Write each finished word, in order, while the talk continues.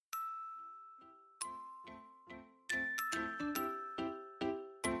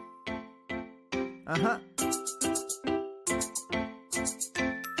Uh-huh.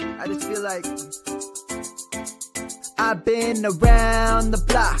 I just feel like I've been around the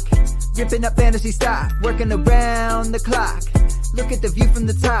block, ripping up fantasy stock, working around the clock. Look at the view from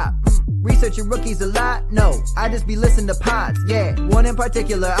the top. Researching rookies a lot? No, I just be listening to pods. Yeah, one in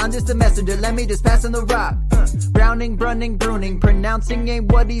particular, I'm just a messenger. Let me just pass on the rock. Browning, brunning, pruning, pronouncing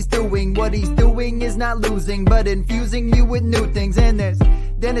ain't what he's doing. What he's doing is not losing, but infusing you with new things. And there's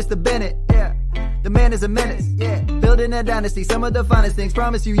Dennis the Bennett, yeah. The man is a menace, yeah. Building a dynasty, some of the finest things.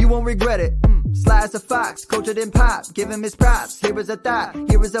 Promise you, you won't regret it. Sly as a fox, cultured in pop. Give him his props. Here is a thought,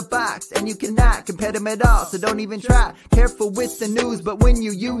 here is a box. And you cannot compare them at all, so don't even try. Careful with the news, but when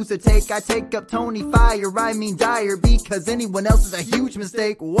you use a take, I take up Tony Fire. I mean dire, because anyone else is a huge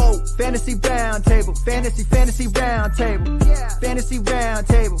mistake. Whoa, fantasy round table, fantasy round table. Yeah. Fantasy round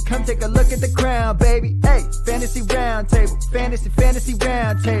table, come take a look at the crown, baby. Hey, fantasy round table, fantasy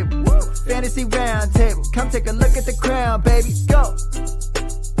round table. Woo. Fantasy round table, come take a look at the crown, baby. Go.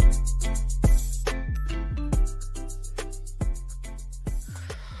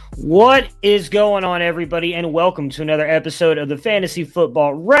 What is going on, everybody, and welcome to another episode of the Fantasy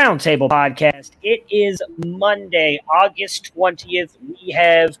Football Roundtable Podcast. It is Monday, August 20th. We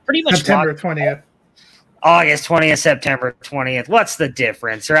have pretty much September 20th. August 20th, September 20th. What's the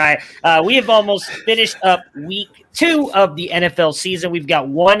difference, right? We have almost finished up week 2 of the NFL season. We've got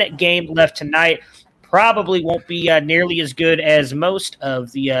one game left tonight. Probably won't be nearly as good as most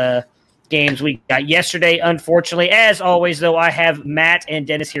of the games we got yesterday, unfortunately. As always, though, I have Matt and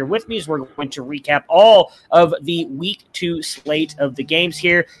Dennis here with me as we're going to recap all of the week 2 slate of the games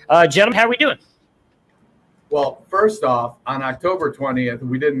here. Gentlemen, how are we doing? Well, first off, on October 20th,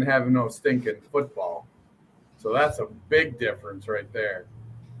 we didn't have no stinking football. So that's a big difference right there.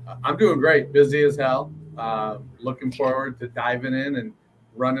 I'm doing great, busy as hell. Looking forward to diving in and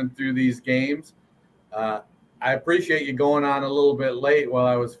running through these games. I appreciate you going on a little bit late while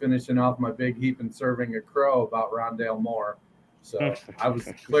I was finishing off my big heap and serving a crow about Rondale Moore. So I was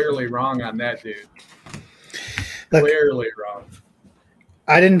clearly wrong on that, dude. Clearly wrong.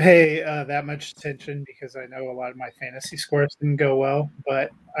 I didn't pay that much attention because I know a lot of my fantasy scores didn't go well. But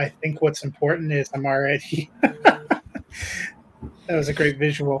I think what's important is I'm already – that was a great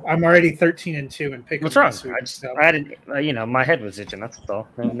visual. I'm already 13-2 and picking. What's wrong? I had my head was itching. That's all.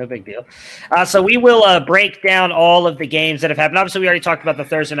 No big deal. So we will break down all of the games that have happened. Obviously, we already talked about the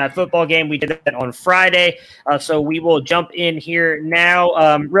Thursday night football game. We did that on Friday. So we will jump in here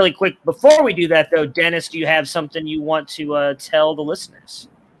now. Really quick, before we do that, though, Dennis, do you have something you want to tell the listeners?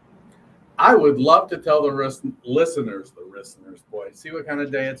 I would love to tell the listeners, boy. See what kind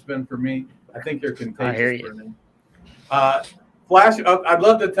of day it's been for me? I think you're contagious. I hear you. I'd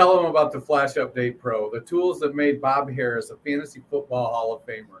love to tell them about the Flash Update Pro, the tools that made Bob Harris a Fantasy Football Hall of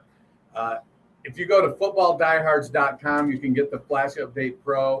Famer. If you go to footballdiehards.com, you can get the Flash Update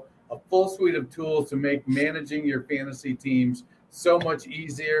Pro, a full suite of tools to make managing your fantasy teams so much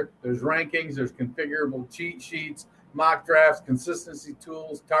easier. There's rankings, there's configurable cheat sheets, mock drafts, consistency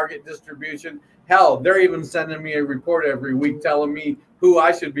tools, target distribution. Hell, they're even sending me a report every week telling me who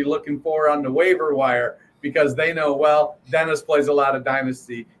I should be looking for on the waiver wire, because they know, well, Dennis plays a lot of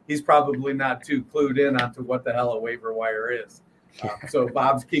Dynasty. He's probably not too clued in onto what the hell a waiver wire is. So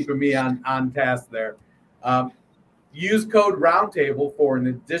Bob's keeping me on task there. Use code Roundtable for an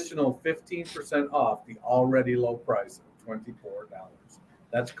additional 15% off the already low price of $24.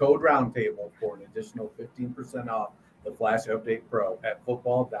 That's code Roundtable for an additional 15% off the Flash Update Pro at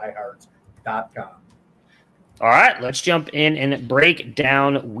footballdiehards.com. All right, let's jump in and break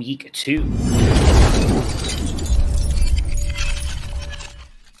down week 2.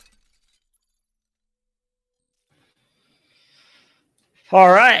 All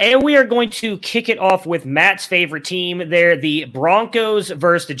right, and we are going to kick it off with Matt's favorite team there, the Broncos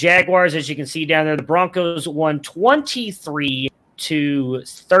versus the Jaguars. As you can see down there, the Broncos won 23-13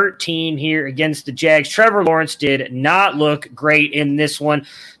 here against the Jags. Trevor Lawrence did not look great in this one.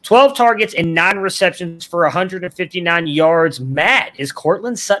 12 targets and 9 receptions for 159 yards. Matt, is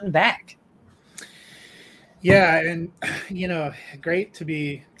Cortland Sutton back? Yeah, and, great to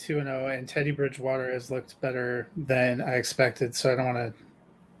be 2-0, and Teddy Bridgewater has looked better than I expected, so I don't want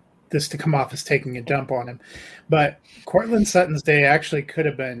this to come off as taking a dump on him. But Cortland Sutton's day actually could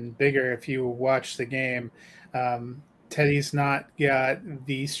have been bigger if you watched the game. Teddy's not got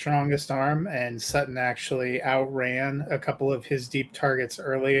the strongest arm, and Sutton actually outran a couple of his deep targets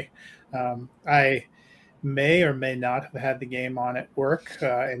early. I may or may not have had the game on at work,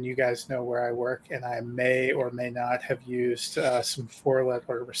 and you guys know where I work, and I may or may not have used some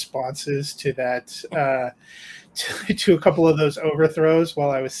 4-letter responses to that, to a couple of those overthrows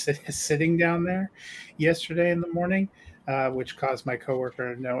while I was sitting down there yesterday in the morning, which caused my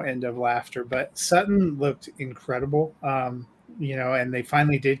coworker no end of laughter. But Sutton looked incredible. And they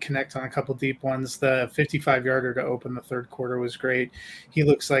finally did connect on a couple deep ones. The 55-yarder to open the third quarter was great. He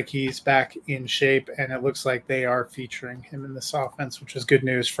looks like he's back in shape, and it looks like they are featuring him in this offense, which is good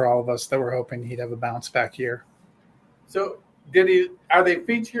news for all of us that were hoping he'd have a bounce back year. So are they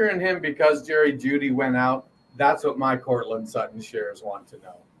featuring him because Jerry Jeudy went out? That's what my Cortland Sutton shares want to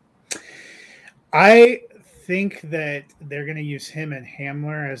know. I think that they're going to use him and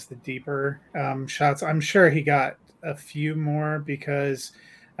Hamler as the deeper shots. I'm sure he got a few more because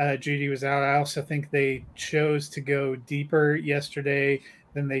Jeudy was out. I also think they chose to go deeper yesterday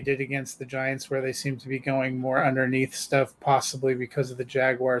than they did against the Giants, where they seem to be going more underneath stuff, possibly because of the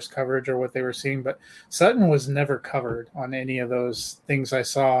Jaguars coverage or what they were seeing. But Sutton was never covered on any of those things I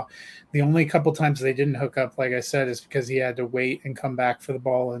saw. The only couple times they didn't hook up, like I said, is because he had to wait and come back for the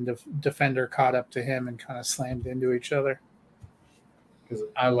ball, and the defender caught up to him and kind of slammed into each other. Because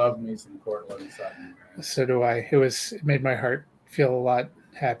I love me some Cortland Sutton. So do I. It made my heart feel a lot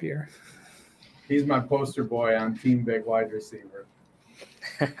happier. He's my poster boy on Team Big Wide Receiver.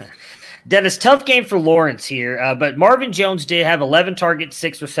 Dennis, tough game for Lawrence here, but Marvin Jones did have 11 targets,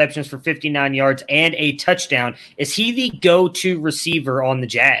 6 receptions for 59 yards and a touchdown. Is he the go-to receiver on the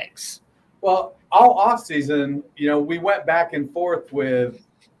Jags? Well, all offseason, we went back and forth with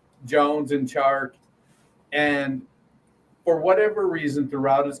Jones and Chark, and for whatever reason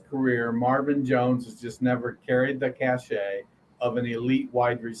throughout his career, Marvin Jones has just never carried the cachet of an elite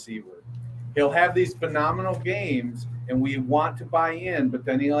wide receiver. He'll have these phenomenal games, and we want to buy in, but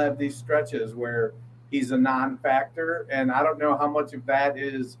then he'll have these stretches where he's a non-factor, and I don't know how much of that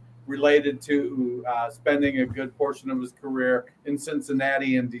is related to spending a good portion of his career in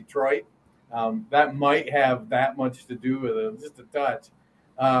Cincinnati and Detroit. That might have that much to do with it, just a touch.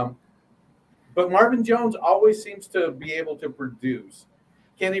 But Marvin Jones always seems to be able to produce.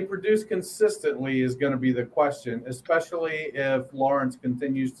 Can he produce consistently is going to be the question, especially if Lawrence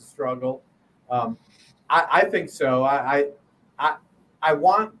continues to struggle. I think so. I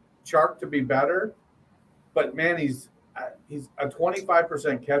want Chark to be better, but man, he's a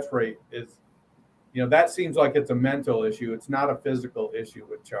 25% catch rate is, that seems like it's a mental issue. It's not a physical issue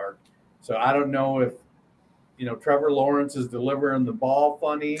with Chark. So I don't know if, Trevor Lawrence is delivering the ball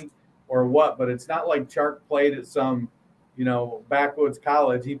funny or what, but it's not like Chark played at some, backwoods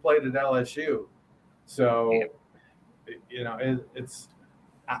college. He played at LSU. So,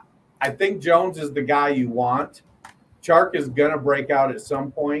 I think Jones is the guy you want. Chark is going to break out at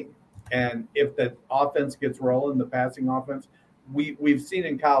some point, and if the offense gets rolling, the passing offense, we've seen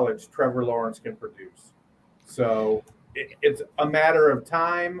in college Trevor Lawrence can produce. So it's a matter of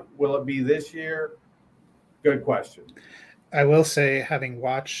time. Will it be this year? Good question. I will say, having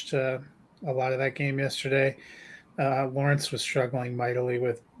watched a lot of that game yesterday, Lawrence was struggling mightily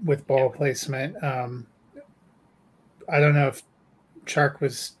with ball placement. I don't know if Chark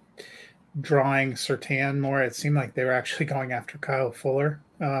was drawing Surtain more. It seemed like they were actually going after Kyle Fuller.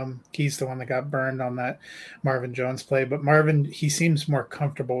 He's the one that got burned on that Marvin Jones play. But he seems more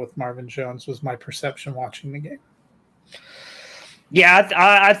comfortable with Marvin Jones, was my perception watching the game. Yeah,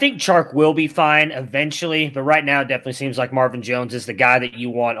 I think Chark will be fine eventually, but right now it definitely seems like Marvin Jones is the guy that you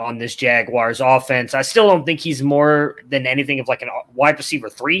want on this Jaguars offense. I still don't think he's more than anything of like a wide receiver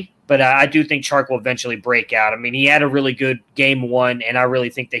 3, but I do think Chark will eventually break out. I mean, he had a really good game 1, and I really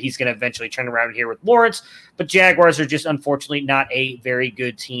think that he's going to eventually turn around here with Lawrence, but Jaguars are just unfortunately not a very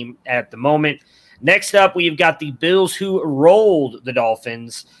good team at the moment. Next up, we've got the Bills, who rolled the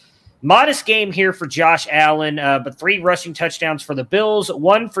Dolphins. Modest game here for Josh Allen, but 3 rushing touchdowns for the Bills,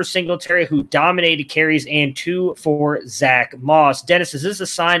 1 for Singletary, who dominated carries, and 2 for Zach Moss. Dennis, is this a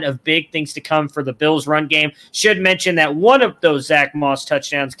sign of big things to come for the Bills' run game? Should mention that one of those Zach Moss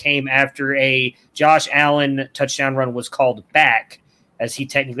touchdowns came after a Josh Allen touchdown run was called back, as he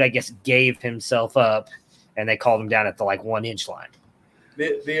technically, I guess, gave himself up, and they called him down at the 1-inch line.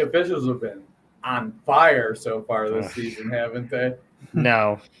 The officials have been on fire so far this season, haven't they?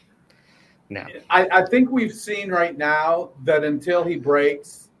 No. I think we've seen right now that until he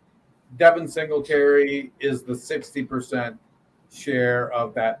breaks, Devin Singletary is the 60% share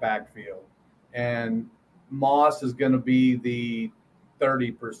of that backfield. And Moss is going to be the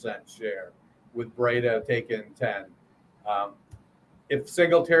 30% share, with Breda taking 10. If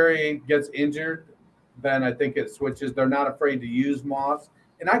Singletary gets injured, then I think it switches. They're not afraid to use Moss,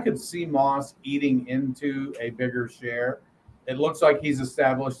 and I could see Moss eating into a bigger share. It looks like he's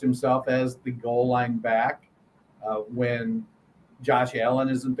established himself as the goal line back when Josh Allen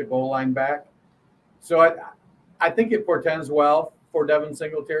isn't the goal line back. So I think it portends well for Devin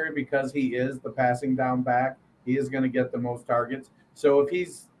Singletary because he is the passing down back. He is going to get the most targets. So if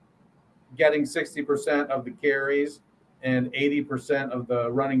he's getting 60% of the carries and 80% of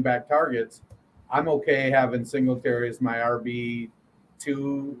the running back targets, I'm okay having Singletary as my RB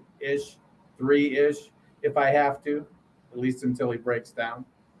 2-ish, 3-ish if I have to, at least until he breaks down.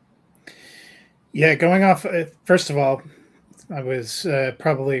 Yeah, going off, first of all, it was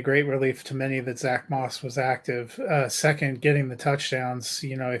probably a great relief to many that Zach Moss was active. Second, getting the touchdowns.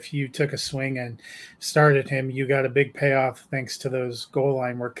 If you took a swing and started him, you got a big payoff thanks to those goal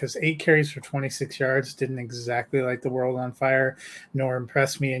line work, because 8 carries for 26 yards didn't exactly light the world on fire nor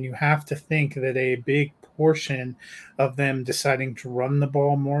impress me. And you have to think that a big portion of them deciding to run the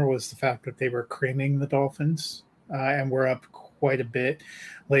ball more was the fact that they were creaming the Dolphins and were up quite a bit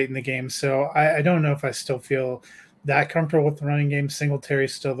late in the game. So I don't know if I still feel that comfortable with the running game.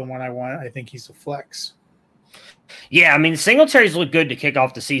 Singletary's still the one I want. I think he's a flex. Yeah, I mean, Singletary's looked good to kick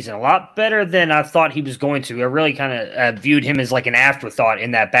off the season. A lot better than I thought he was going to. I really kind of viewed him as like an afterthought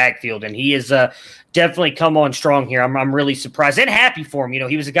in that backfield, and he has definitely come on strong here. I'm really surprised and happy for him.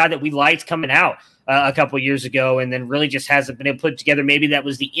 He was a guy that we liked coming out a couple of years ago, and then really just hasn't been able to put it together. Maybe that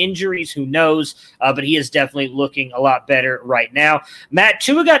was the injuries, who knows, but he is definitely looking a lot better right now. Matt,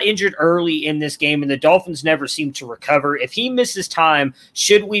 Tua got injured early in this game, and the Dolphins never seem to recover. If he misses time,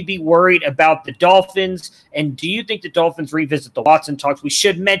 should we be worried about the Dolphins? And do you think the Dolphins revisit the Watson talks? We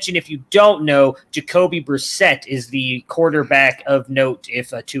should mention, if you don't know, Jacoby Brissett is the quarterback of note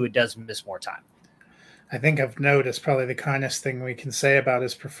if Tua does miss more time. I think of note is probably the kindest thing we can say about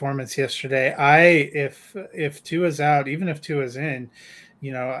his performance yesterday. If Tua's out, even if Tua's in,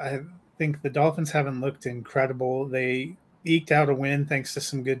 I think the Dolphins haven't looked incredible. They eked out a win thanks to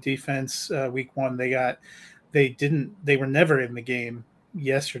some good defense. Week 1, they were never in the game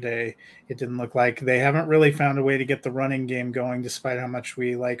yesterday. It didn't look like. They haven't really found a way to get the running game going, despite how much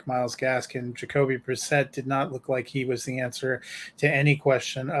we like Myles Gaskin. Jacoby Brissett did not look like he was the answer to any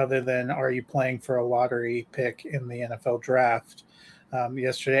question other than, are you playing for a lottery pick in the NFL draft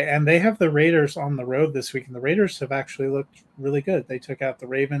yesterday? And they have the Raiders on the road this week, and the Raiders have actually looked really good. They took out the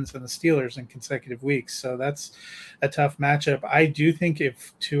Ravens and the Steelers in consecutive weeks, so that's a tough matchup. I do think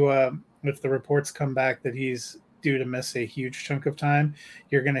if the reports come back that he's due to miss a huge chunk of time,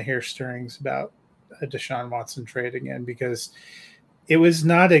 you're going to hear stirrings about a Deshaun Watson trade again, because it was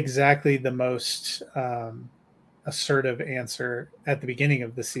not exactly the most assertive answer at the beginning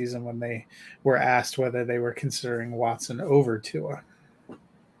of the season when they were asked whether they were considering Watson over Tua.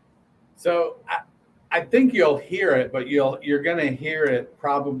 So I think you'll hear it, but you're going to hear it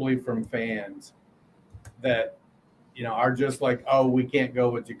probably from fans that are just like, oh, we can't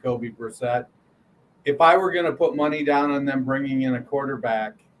go with Jacoby Brissett. If I were going to put money down on them bringing in a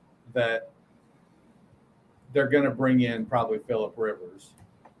quarterback, that they're going to bring in probably Phillip Rivers.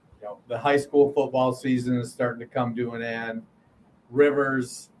 The high school football season is starting to come to an end.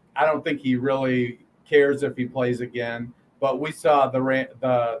 Rivers, I don't think he really cares if he plays again, but we saw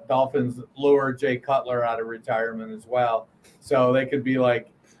the Dolphins lure Jay Cutler out of retirement as well. So they could be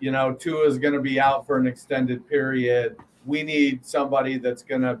like, Tua is going to be out for an extended period. We need somebody that's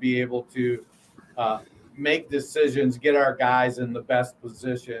going to be able to make decisions, get our guys in the best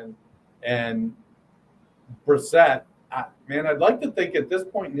position. And Brissett, I'd like to think at this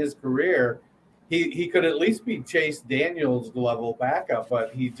point in his career, he could at least be Chase Daniels level backup,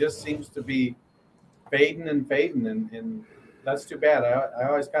 but he just seems to be fading, and that's too bad. I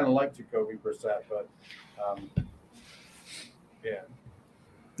always kind of liked Jacoby Brissett, but yeah.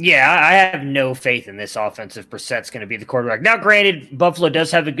 Yeah, I have no faith in this offense if Brissett's going to be the quarterback. Now, granted, Buffalo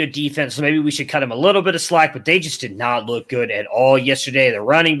does have a good defense, so maybe we should cut him a little bit of slack, but they just did not look good at all yesterday. The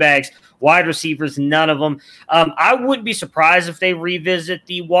running backs, wide receivers, none of them. I wouldn't be surprised if they revisit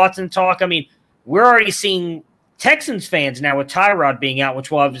the Watson talk. I mean, we're already seeing Texans fans now with Tyrod being out, which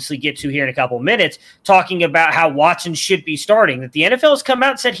we'll obviously get to here in a couple of minutes, talking about how Watson should be starting. That the NFL has come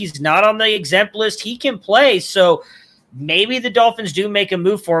out and said he's not on the exempt list. He can play, so maybe the Dolphins do make a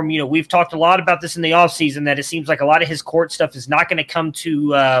move for him. We've talked a lot about this in the offseason, that it seems like a lot of his court stuff is not going to come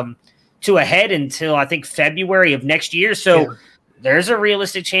to a head until, I think, February of next year. So there's a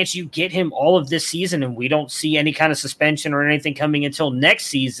realistic chance you get him all of this season, and we don't see any kind of suspension or anything coming until next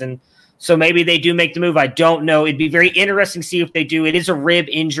season. So maybe they do make the move. I don't know. It'd be very interesting to see if they do. It is a rib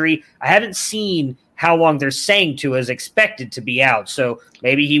injury. I haven't seen how long they're saying Tua is expected to be out, so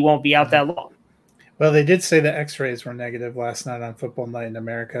maybe he won't be out that long. Well, they did say the X-rays were negative last night on Football Night in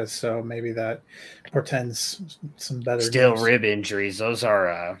America, so maybe that portends some better Still news. rib injuries. Those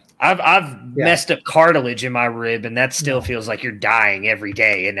are I've messed up cartilage in my rib, and that still feels like you're dying every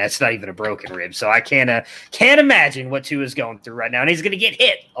day, and that's not even a broken rib. So I can't imagine what Tua is going through right now, and he's going to get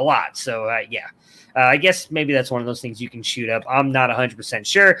hit a lot. So I guess maybe that's one of those things you can shoot up. I'm not 100%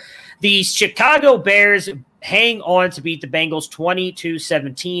 sure. The Chicago Bears hang on to beat the Bengals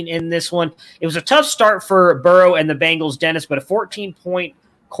 20-17 in this one. It was a tough start for Burrow and the Bengals, Dennis, but a 14-point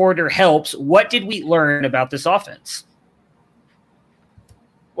quarter helps. What did we learn about this offense?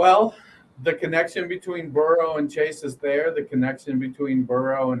 Well, the connection between Burrow and Chase is there. The connection between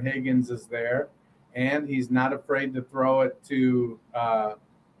Burrow and Higgins is there. And he's not afraid to throw it to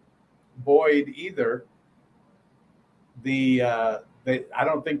Boyd either. I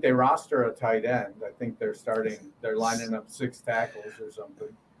don't think they roster a tight end. I think they're lining up 6 tackles or something.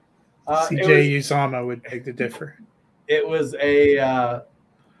 CJ Uzama would beg to differ. It was a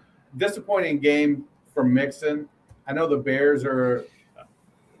disappointing game from Mixon. I know the Bears are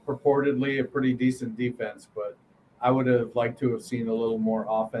purportedly a pretty decent defense, but I would have liked to have seen a little more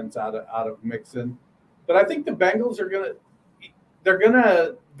offense out of Mixon. But I think the Bengals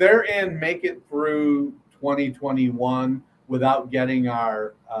they're in make it through 2021 without getting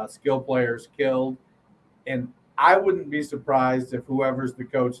our skill players killed. And I wouldn't be surprised if whoever's the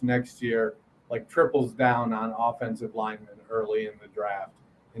coach next year triples down on offensive linemen early in the draft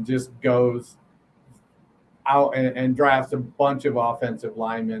and just goes out and drafts a bunch of offensive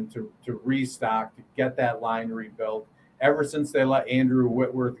linemen to restock, to get that line rebuilt. Ever since they let Andrew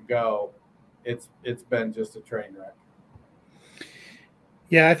Whitworth go, it's been just a train wreck.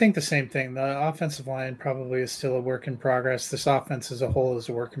 Yeah, I think the same thing. The offensive line probably is still a work in progress. This offense as a whole is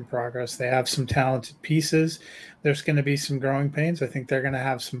a work in progress. They have some talented pieces. There's going to be some growing pains. I think they're going to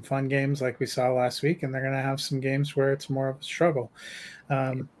have some fun games like we saw last week, and they're going to have some games where it's more of a struggle.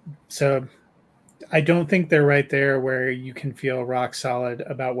 So I don't think they're right there where you can feel rock solid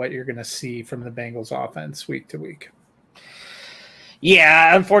about what you're going to see from the Bengals offense week to week.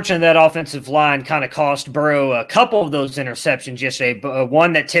 Yeah, unfortunately, that offensive line kind of cost Burrow a couple of those interceptions yesterday.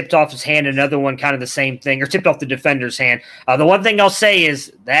 One that tipped off his hand, another one kind of the same thing, or tipped off the defender's hand. The one thing I'll say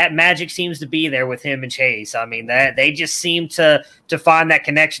is that magic seems to be there with him and Chase. I mean, that they just seem to find that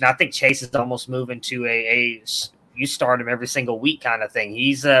connection. I think Chase is almost moving to a you start him every single week kind of thing.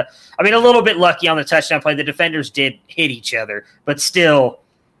 He's a little bit lucky on the touchdown play. The defenders did hit each other, but still,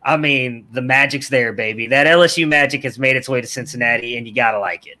 I mean, the magic's there, baby. That LSU magic has made its way to Cincinnati, and you got to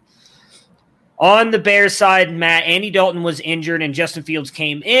like it. On the Bears side, Matt, Andy Dalton was injured, and Justin Fields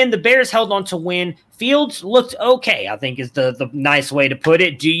came in. The Bears held on to win. Fields looked okay, I think is the nice way to put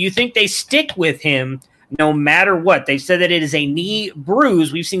it. Do you think they stick with him no matter what? They've said that it is a knee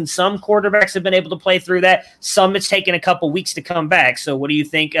bruise. We've seen some quarterbacks have been able to play through that. Some it's taken a couple weeks to come back. So what do you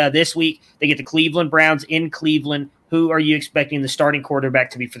think this week? They get the Cleveland Browns in Cleveland. Who are you expecting the starting quarterback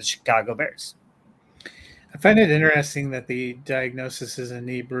to be for the Chicago Bears? I find it interesting that the diagnosis is a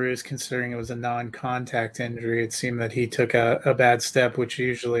knee bruise, considering it was a non-contact injury. It seemed that he took a bad step, which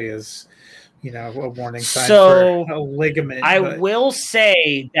usually is, a warning sign for a ligament. I will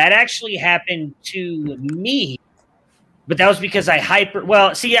say that actually happened to me, but that was because I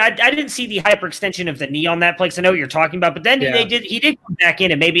didn't see the hyperextension of the knee on that play, because I know what you're talking about. But then he did come back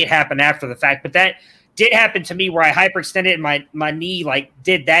in, and maybe it happened after the fact. But that did happen to me where I hyperextended and my knee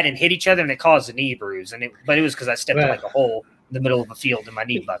did that and hit each other, and it caused a knee bruise. But it was because I stepped in a hole in the middle of a field and my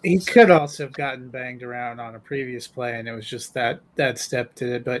knee buckled. He could also have gotten banged around on a previous play, and it was just that step did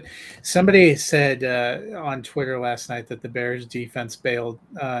it. But somebody said on Twitter last night that the Bears defense bailed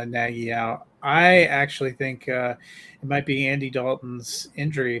Nagy out. I actually think it might be Andy Dalton's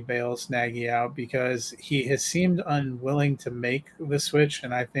injury bails Nagy out, because he has seemed unwilling to make the switch,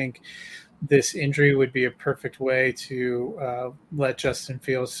 and I think this injury would be a perfect way to let Justin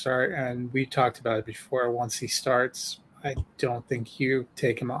Fields start. And we talked about it before. Once he starts, I don't think you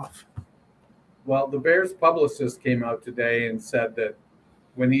take him off. Well, the Bears publicist came out today and said that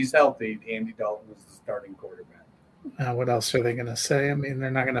when he's healthy, Andy Dalton is the starting quarterback. What else are they going to say? I mean, they're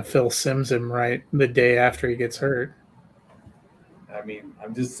not going to Phil Simms him right the day after he gets hurt. I mean,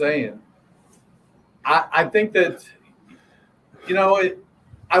 I'm just saying. I think that,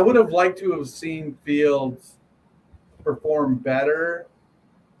 I would have liked to have seen Fields perform better.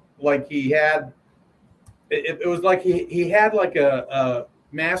 Like he had, it was like he had like a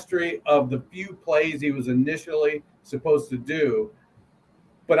mastery of the few plays he was initially supposed to do.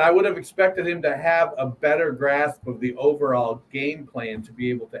 But I would have expected him to have a better grasp of the overall game plan to be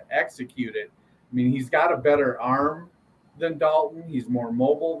able to execute it. I mean, he's got a better arm than Dalton. He's more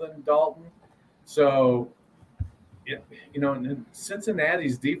mobile than Dalton. So, in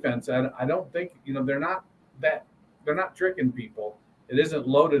Cincinnati's defense, I don't think, they're not tricking people. It isn't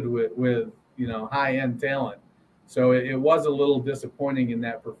loaded with high-end talent. So it was a little disappointing in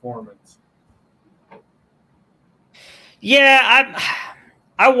that performance. Yeah,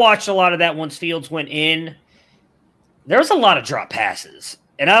 I watched a lot of that once Fields went in. There was a lot of drop passes.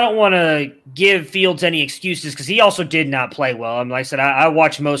 And I don't want to give Fields any excuses because he also did not play well. Like I said, I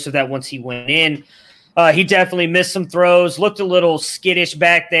watched most of that once he went in. He definitely missed some throws, looked a little skittish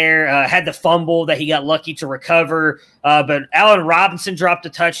back there, had the fumble that he got lucky to recover. But Allen Robinson dropped a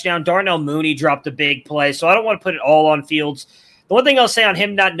touchdown. Darnell Mooney dropped a big play. So I don't want to put it all on Fields. The one thing I'll say on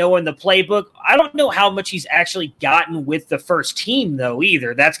him not knowing the playbook, I don't know how much he's actually gotten with the first team, though,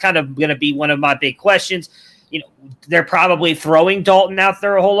 either. That's kind of going to be one of my big questions. They're probably throwing Dalton out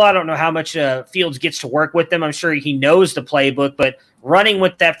there a whole lot. I don't know how much Fields gets to work with them. I'm sure he knows the playbook, but running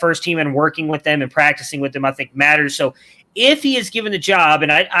with that first team and working with them and practicing with them, I think matters. So if he is given the job,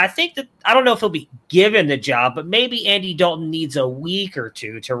 and I think that I don't know if he'll be given the job, but maybe Andy Dalton needs a week or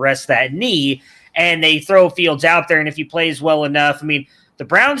two to rest that knee, and they throw Fields out there. And if he plays well enough, the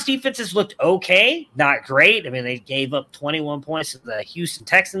Browns defenses looked okay, not great. They gave up 21 points to the Houston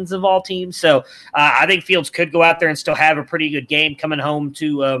Texans of all teams. So I think Fields could go out there and still have a pretty good game coming home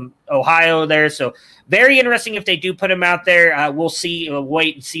to Ohio there. So very interesting if they do put him out there. We'll see. We'll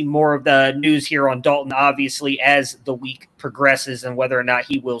wait and see more of the news here on Dalton, obviously, as the week progresses and whether or not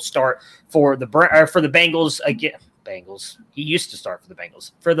he will start for the Bengals again. Bengals. He used to start for the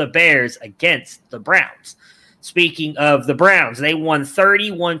Bengals. For the Bears against the Browns. Speaking of the Browns, they won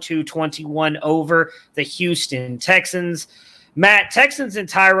 31-21 over the Houston Texans. Matt, Texans and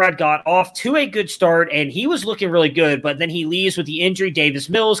Tyrod got off to a good start, and he was looking really good, but then he leaves with the injury. Davis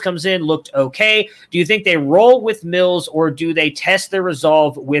Mills comes in, looked okay. Do you think they roll with Mills, or do they test their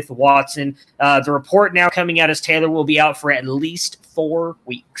resolve with Watson? The report now coming out is Taylor will be out for at least 4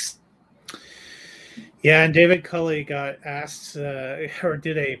 weeks. Yeah, and David Culley got asked or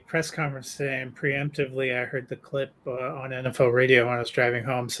did a press conference today, and preemptively I heard the clip on NFL radio when I was driving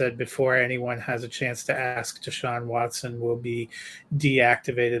home, said before anyone has a chance to ask, Deshaun Watson will be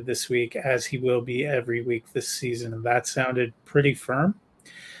deactivated this week, as he will be every week this season. And that sounded pretty firm.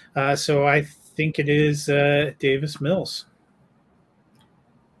 So I think it is Davis Mills.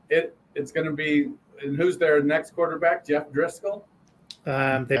 It's going to be, and who's their next quarterback, Jeff Driscoll?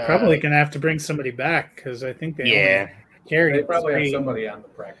 They probably going to have to bring somebody back because I think they probably have somebody on the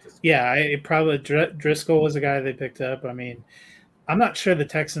practice. Yeah, Driscoll was the guy they picked up. I'm not sure the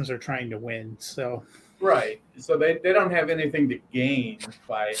Texans are trying to win. So right, so they don't have anything to gain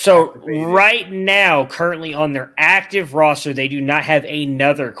by. So right now, currently on their active roster, they do not have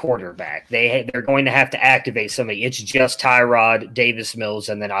another quarterback. They're going to have to activate somebody. It's just Tyrod, Davis Mills,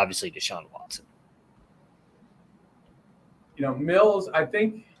 and then obviously Deshaun Watson. Mills, I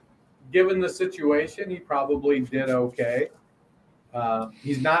think, given the situation, he probably did okay.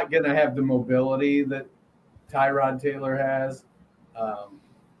 He's not going to have the mobility that Tyrod Taylor has.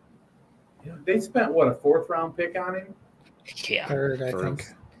 They spent, a 4th-round pick on him? Yeah. 3rd, I think.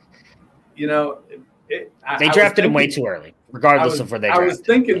 They drafted him way too early, regardless of where they drafted. I was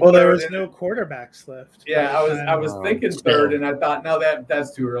thinking there was no quarterbacks left. Yeah, I was thinking 3rd, and I thought, no,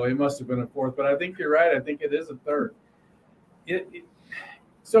 that's too early. It must have been a 4th, but I think you're right. I think it is a 3rd.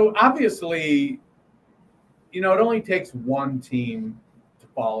 So obviously, it only takes one team to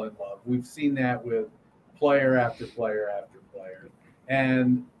fall in love. We've seen that with player after player after player.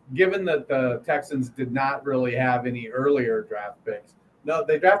 And given that the Texans did not really have any earlier draft picks, no,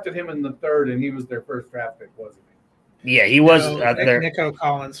 they drafted him in the 3rd, and he was their first draft pick, wasn't he? Yeah, he was. Nico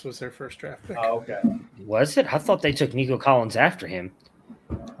Collins was their first draft pick. Oh, okay. Was it? I thought they took Nico Collins after him.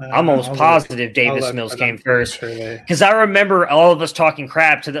 I'm almost positive Davis Mills came first because I remember all of us talking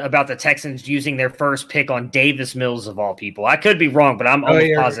crap about the Texans using their first pick on Davis Mills of all people. I could be wrong, but I'm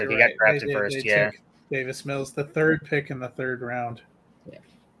almost positive he got drafted first. Yeah, Davis Mills, the 3rd pick in the 3rd round. Yeah,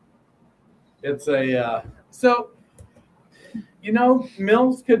 it's a so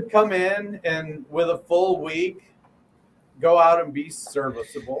Mills could come in and with a full week go out and be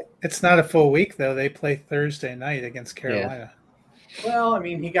serviceable. It's not a full week though. They play Thursday night against Carolina. Yeah. Well,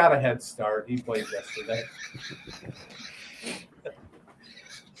 he got a head start. He played yesterday.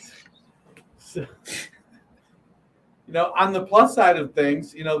 So, on the plus side of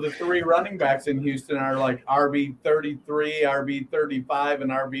things, the 3 running backs in Houston are like RB 33, RB 35,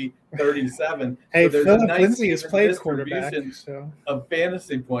 and RB 37. Hey, so Philip Lindsay has played quarterback of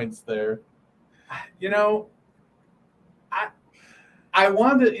fantasy points there. I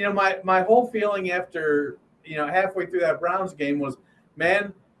wanted, my whole feeling after. Halfway through that Browns game was,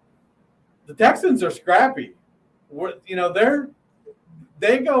 man, the Texans are scrappy. They're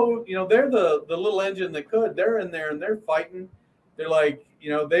the little engine that could. They're in there and they're fighting. They're like,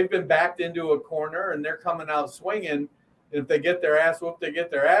 they've been backed into a corner and they're coming out swinging. If they get their ass whooped, they get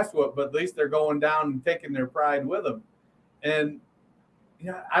their ass whooped, but at least they're going down and taking their pride with them. And,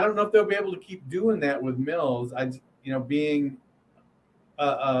 I don't know if they'll be able to keep doing that with Mills, being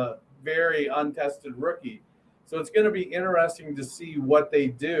a very untested rookie. So it's going to be interesting to see what they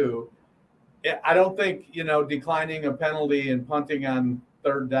do. I don't think, declining a penalty and punting on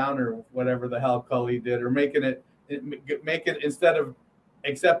third down or whatever the hell Cully did, or make it instead of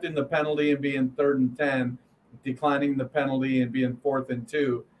accepting the penalty and being 3rd and 10, declining the penalty and being 4th and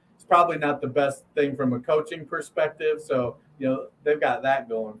 2. It's probably not the best thing from a coaching perspective. So, they've got that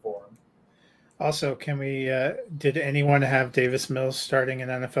going for them. Also, did anyone have Davis Mills starting an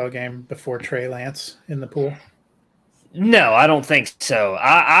NFL game before Trey Lance in the pool? No, I don't think so.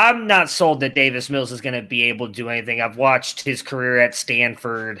 I'm not sold that Davis Mills is going to be able to do anything. I've watched his career at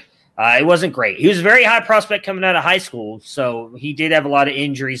Stanford. It wasn't great. He was a very high prospect coming out of high school, so he did have a lot of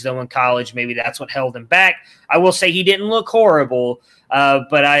injuries, though, in college. Maybe that's what held him back. I will say he didn't look horrible,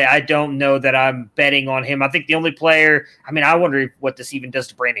 but I don't know that I'm betting on him. I think the only player – I wonder what this even does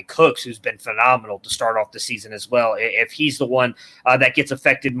to Brandon Cooks, who's been phenomenal to start off the season as well, if he's the one that gets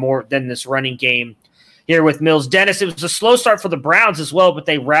affected more than this running game here with Mills. Dennis, it was a slow start for the Browns as well, but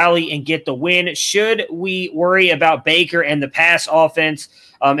they rally and get the win. Should we worry about Baker and the pass offense,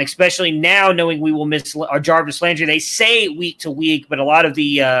 especially now knowing we will miss Jarvis Landry? They say week to week, but a lot of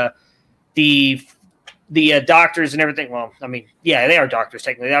the doctors and everything, they are doctors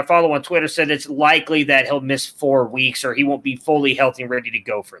technically. I follow on Twitter said it's likely that he'll miss 4 weeks or he won't be fully healthy and ready to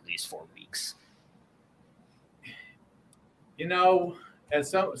go for at least 4 weeks.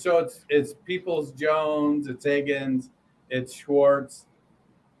 So it's Peoples-Jones, it's Higgins, it's Schwartz,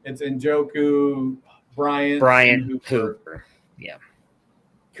 it's Njoku, Bryant Hooper. Yeah.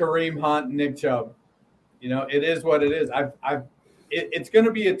 Kareem Hunt, Nick Chubb. It is what it is. It's going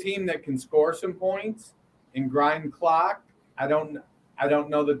to be a team that can score some points and grind clock. I don't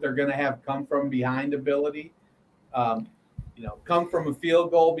know that they're going to have come from behind ability. Come from a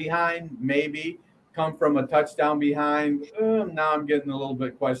field goal behind, maybe. Come from a touchdown behind. Now I'm getting a little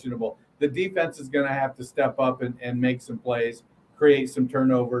bit questionable. The defense is going to have to step up and make some plays, create some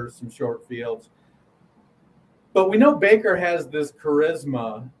turnovers, some short fields. But we know Baker has this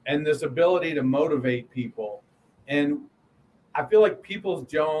charisma and this ability to motivate people. And I feel like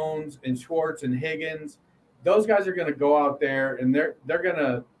Peoples-Jones and Schwartz and Higgins, those guys are going to go out there and they're going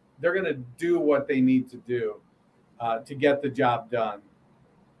to do what they need to do to get the job done.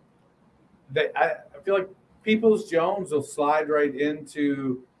 I feel like Peoples-Jones will slide right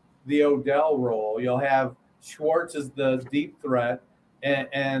into the Odell role. You'll have Schwartz as the deep threat,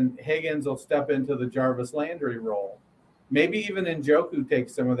 and Higgins will step into the Jarvis Landry role. Maybe even Njoku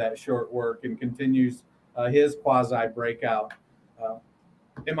takes some of that short work and continues his quasi-breakout.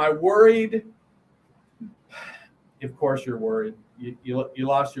 Am I worried? Of course you're worried. You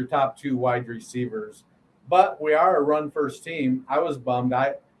lost your top 2 wide receivers. But we are a run-first team. I was bummed.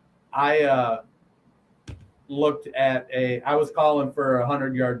 I looked at I was calling for a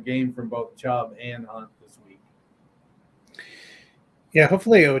 100-yard game from both Chubb and Hunt this week. Yeah,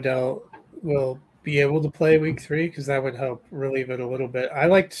 hopefully Odell will be able to play week 3 because that would help relieve it a little bit. I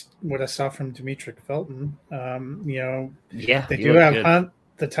liked what I saw from Demetric Felton. They do have good. Hunt.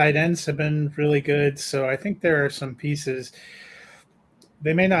 The tight ends have been really good. So I think there are some pieces.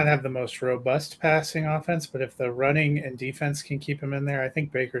 They may not have the most robust passing offense, but if the running and defense can keep him in there, I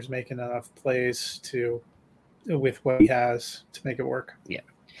think Baker's making enough plays with what he has to make it work. Yeah.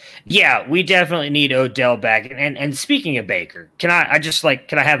 Yeah, we definitely need Odell back. And speaking of Baker, can I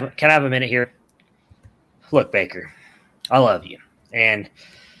have a minute here? Look, Baker, I love you. And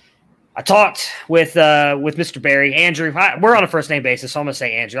I talked with Mr. Barry, Andrew. We're on a first name basis, so I'm going to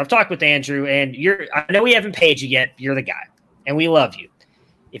say Andrew. I've talked with Andrew, and I know we haven't paid you yet. You're the guy, and we love you.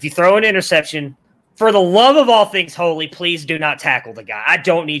 If you throw an interception, for the love of all things holy, please do not tackle the guy. I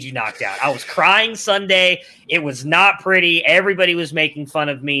don't need you knocked out. I was crying Sunday. It was not pretty. Everybody was making fun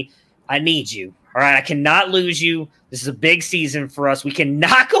of me. I need you. All right, I cannot lose you. This is a big season for us. We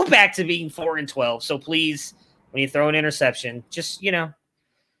cannot go back to being 4-12. So please, when you throw an interception, just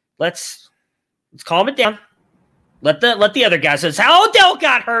let's calm it down. Let the other guys. That's how Odell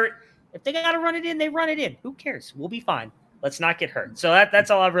got hurt. If they got to run it in, they run it in. Who cares? We'll be fine. Let's not get hurt. So that's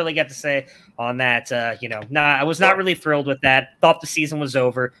all I've really got to say on that. I was not really thrilled with that. Thought the season was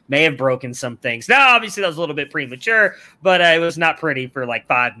over. May have broken some things. Now, obviously, that was a little bit premature, but it was not pretty for like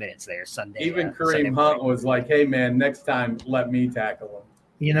 5 minutes there Sunday. Even Kareem Hunt was like, hey, man, next time let me tackle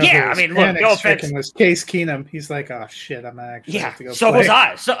You know, yeah, I mean, look, no offense. Was Case Keenum. He's like, oh shit, I'm actually have to go. So play. was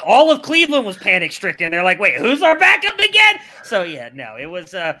I. So all of Cleveland was panic stricken. They're like, wait, who's our backup again? So yeah, no, it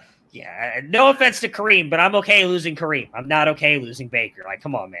was no offense to Kareem, but I'm okay losing Kareem. I'm not okay losing Baker. Like,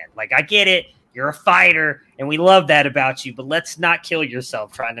 come on, man. Like, I get it. You're a fighter, and we love that about you, but let's not kill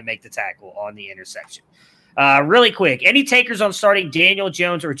yourself trying to make the tackle on the interception. Really quick, any takers on starting Daniel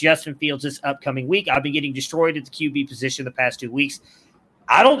Jones or Justin Fields this upcoming week? I've been getting destroyed at the QB position the past 2 weeks.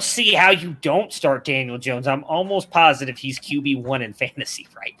 I don't see how you don't start Daniel Jones. I'm almost positive he's QB1 in fantasy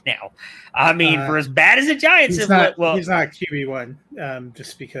right now. I mean, for as bad as the Giants he's have not, he's not QB1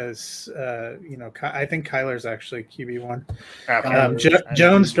 just because, I think Kyler's actually QB1. Okay.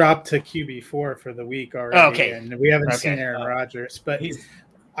 Jones dropped to QB4 for the week already, and we haven't seen Aaron Rodgers. But he's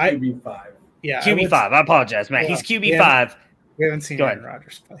QB5. Yeah, QB5. I apologize, Matt. He's QB5. We haven't seen Aaron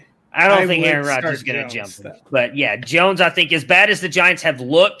Rodgers play. I don't think Aaron Rodgers is going to jump him. But, yeah, Jones, I think, as bad as the Giants have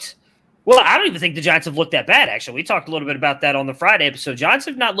looked – well, I don't even think the Giants have looked that bad, actually. We talked a little bit about that on the Friday episode. Giants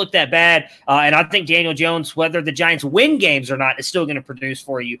have not looked that bad, and I think Daniel Jones, whether the Giants win games or not, is still going to produce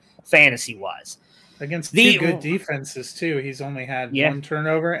for you fantasy-wise. Against two good defenses, too. He's only had one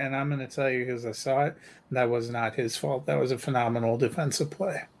turnover, and I'm going to tell you, because I saw it, that was not his fault. That was a phenomenal defensive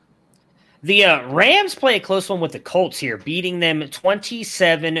play. The Rams play a close one with the Colts here, beating them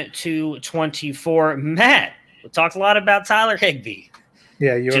 27-24. Matt, we talked a lot about Tyler Higbee.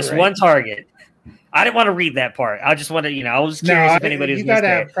 Yeah, you're just right. one target. I didn't want to read that part. I just wanted, I was curious if anybody was. You got to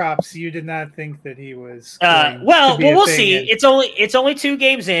have props. You did not think that he was. We'll see. It's only 2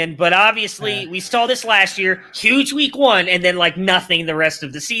 games in, but obviously we saw this last year. Huge week 1, and then like nothing the rest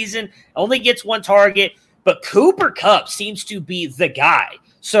of the season. Only gets 1 target, but Cooper Kupp seems to be the guy.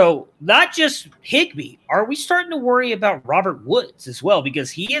 So not just Higbee, are we starting to worry about Robert Woods as well? Because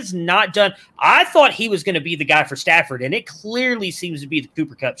he has not done – I thought he was going to be the guy for Stafford, and it clearly seems to be the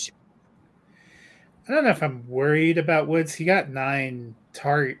Cooper Kupp show. I don't know if I'm worried about Woods. He got 9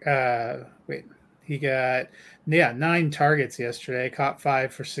 targets yesterday. Caught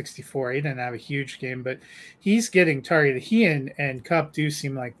 5 for 64. He didn't have a huge game, but he's getting targeted. He and Kupp do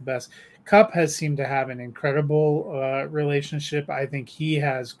seem like the best. Kupp has seemed to have an incredible relationship. I think he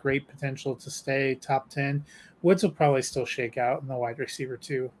has great potential to stay top 10. Woods will probably still shake out in the wide receiver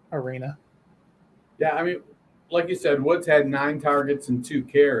 2 arena. Yeah, I mean, like you said, Woods had 9 targets and 2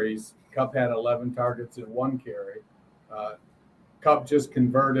 carries. Kupp had 11 targets and 1 carry. Kupp just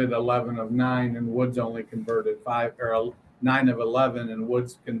converted 11 of 9, and Woods only converted 9 of 11, and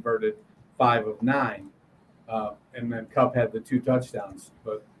Woods converted 5 of 9. And then Kupp had the 2 touchdowns.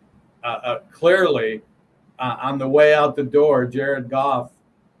 But clearly, on the way out the door, Jared Goff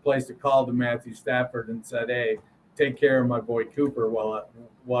placed a call to Matthew Stafford and said, "Hey, take care of my boy Cooper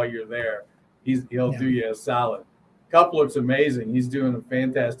while you're there. He'll do you a solid." Kupp looks amazing. He's doing a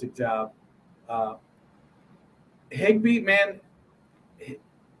fantastic job. Higbee, man,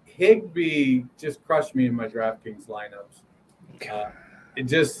 Higbee just crushed me in my DraftKings lineups. It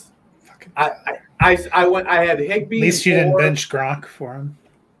just, I had Higbee. At least you didn't bench Gronk for him.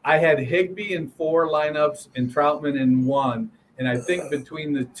 I had Higbee in 4 lineups and Troutman in 1, and I think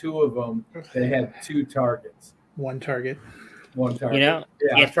between the 2 of them, they had 2 targets. 1 target. 1 target.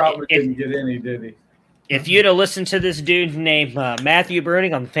 Troutman didn't get any, did he? If you'd have listened to this dude named Matthew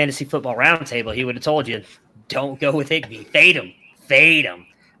Bruning on the Fantasy Football Roundtable, he would have told you, don't go with Higbee. Fade him.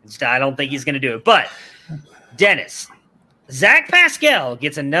 I don't think he's going to do it. But, Dennis, Zach Pascal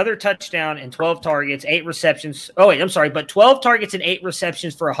gets another touchdown and 12 targets, 8 receptions. Oh, wait, I'm sorry, but 12 targets and 8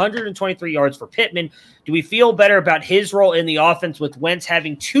 receptions for 123 yards for Pittman. Do we feel better about his role in the offense with Wentz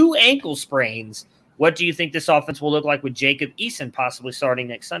having 2 ankle sprains? What do you think this offense will look like with Jacob Eason possibly starting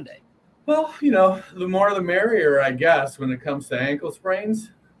next Sunday? Well, the more the merrier, I guess, when it comes to ankle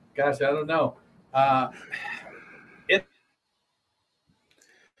sprains. Gosh, I don't know.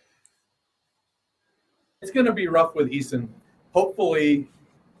 It's going to be rough with Eason. Hopefully,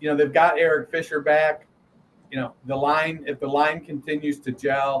 they've got Eric Fisher back. If the line continues to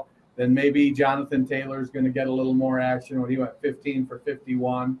gel, then maybe Jonathan Taylor is going to get a little more action when he went 15 for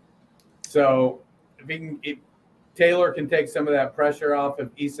 51. So if Taylor can take some of that pressure off if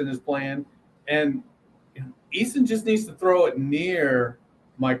Eason is playing. And Eason just needs to throw it near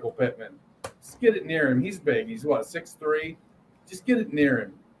Michael Pittman. Just get it near him. He's big. He's 6'3". Just get it near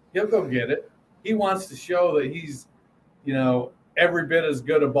him. He'll go get it. He wants to show that he's, every bit as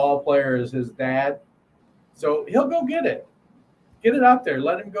good a ball player as his dad. So he'll go get it. Get it out there.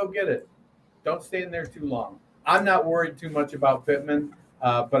 Let him go get it. Don't stand there too long. I'm not worried too much about Pittman,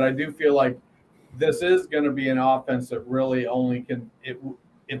 but I do feel like this is going to be an offense that really only can – if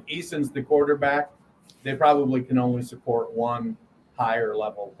Eason's the quarterback, they probably can only support one higher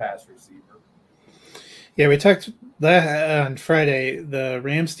level pass receiver. Yeah, we talked that on Friday. The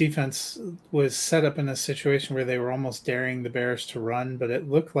Rams defense was set up in a situation where they were almost daring the Bears to run, but it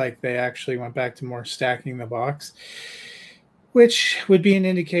looked like they actually went back to more stacking the box, which would be an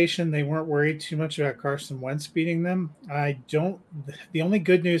indication they weren't worried too much about Carson Wentz beating them. The only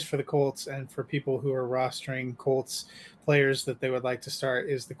good news for the Colts and for people who are rostering Colts players that they would like to start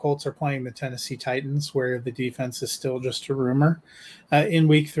is the Colts are playing the Tennessee Titans, where the defense is still just a rumor in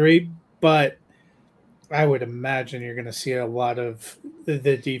week 3. But I would imagine you're going to see a lot of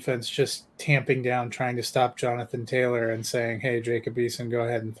the defense just tamping down, trying to stop Jonathan Taylor and saying, hey, Jacob Eason, go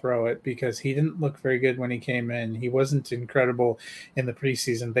ahead and throw it, because he didn't look very good when he came in. He wasn't incredible in the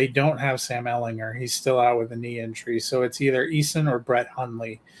preseason. They don't have Sam Ehlinger. He's still out with a knee injury. So it's either Eason or Brett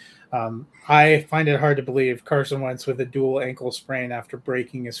Hundley. I find it hard to believe Carson Wentz with a dual ankle sprain after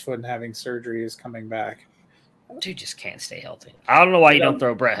breaking his foot and having surgery is coming back. Dude just can't stay healthy. I don't know why you don't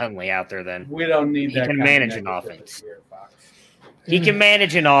throw Brett Hundley out there then. We don't need that. He can manage an offense. He can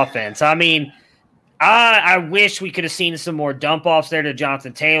manage an offense. I mean, I wish we could have seen some more dump-offs there to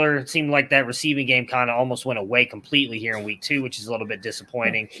Jonathan Taylor. It seemed like that receiving game kind of almost went away completely here in week 2, which is a little bit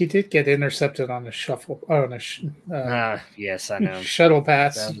disappointing. He did get intercepted on a shuffle. Yes, I know. Shuttle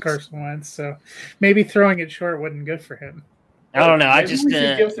pass, Carson Wentz. So maybe throwing it short wasn't good for him. I don't know. We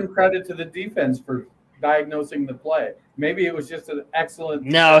should give some credit to the defense for diagnosing the play. Maybe it was just an excellent.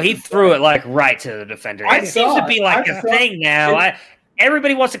 No, he threw it like right to the defender. It seems to be like a thing now.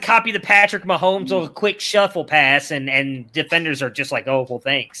 Everybody wants to copy the Patrick Mahomes little quick shuffle pass, and defenders are just like, oh, well,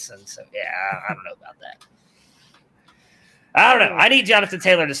 thanks. And so, yeah, I don't know about that. I don't know. I need Jonathan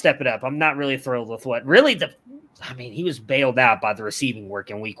Taylor to step it up. I'm not really thrilled with what really he was bailed out by the receiving work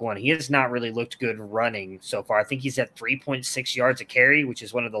in week 1. He has not really looked good running so far. I think he's at 3.6 yards a carry, which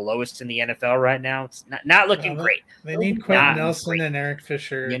is one of the lowest in the NFL right now. It's not looking great. They need Quentin Nelson and Eric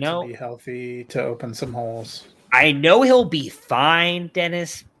Fisher to be healthy to open some holes. I know he'll be fine,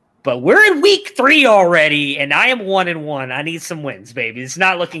 Dennis, but we're in week 3 already, and I am 1-1. I need some wins, baby. It's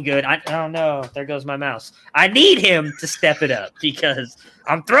not looking good. Oh, no. There goes my mouse. I need him to step it up because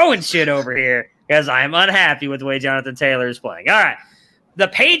I'm throwing shit over here because I am unhappy with the way Jonathan Taylor is playing. All right. The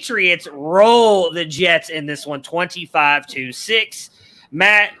Patriots roll the Jets in this one, 25-6.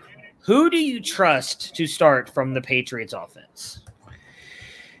 Matt, who do you trust to start from the Patriots offense?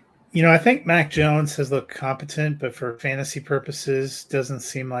 I think Mac Jones has looked competent, but for fantasy purposes, doesn't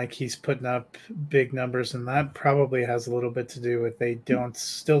seem like he's putting up big numbers, and that probably has a little bit to do with they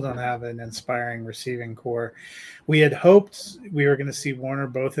still don't have an inspiring receiving core. We had hoped we were going to see one or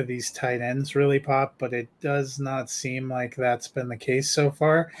both of these tight ends really pop, but it does not seem like that's been the case so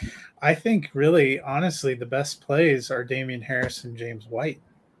far. I think really, honestly, the best plays are Damian Harris and James White.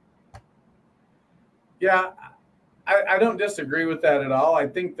 Yeah, I don't disagree with that at all. I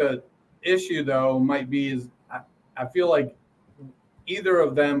think the issue, though, might be I feel like either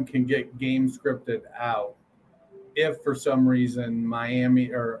of them can get game scripted out if for some reason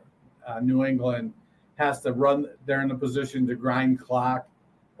Miami or New England has to run. They're in a position to grind clock,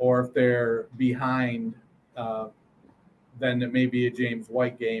 or if they're behind, then it may be a James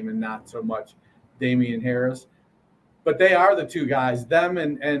White game and not so much Damian Harris. But they are the two guys. Them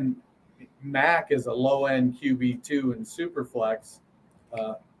and Mac is a low-end QB2 in Superflex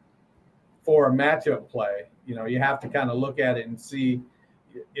for a matchup play. You have to kind of look at it and see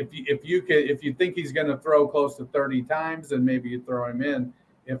if you think he's going to throw close to 30 times, then maybe you throw him in.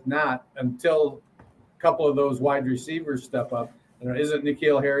 If not, until a couple of those wide receivers step up. Isn't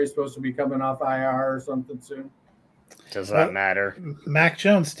N'Keal Harry supposed to be coming off IR or something soon? Does that matter? Mac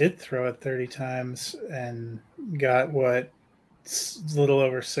Jones did throw it 30 times and got a little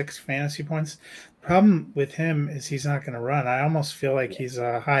over 6 fantasy points. Problem with him is he's not going to run. I almost feel like he's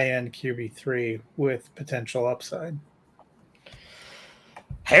a high-end QB3 with potential upside.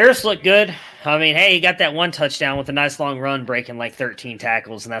 Harris looked good. I mean, hey, he got that one touchdown with a nice long run, breaking like 13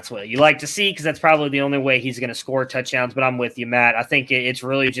 tackles, and that's what you like to see because that's probably the only way he's going to score touchdowns. But I'm with you, Matt. I think it's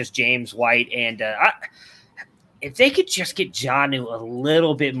really just James White, and if they could just get Jonnu a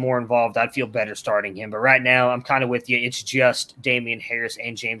little bit more involved, I'd feel better starting him. But right now, I'm kind of with you. It's just Damian Harris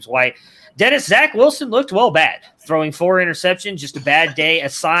and James White. Dennis, Zach Wilson looked bad, throwing 4 interceptions, just a bad day, a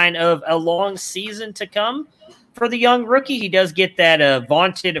sign of a long season to come for the young rookie. He does get that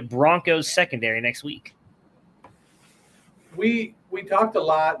vaunted Broncos secondary next week. We talked a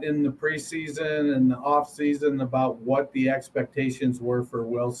lot in the preseason and the offseason about what the expectations were for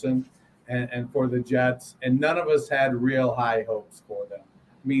Wilson and for the Jets, and none of us had real high hopes for them.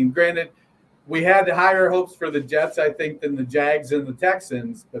 I mean, granted, we had higher hopes for the Jets, I think, than the Jags and the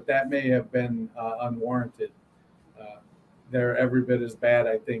Texans, but that may have been unwarranted. they're every bit as bad,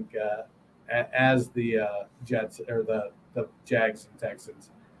 I think, as the Jets or the Jags and Texans.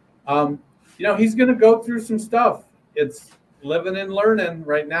 He's going to go through some stuff. It's living and learning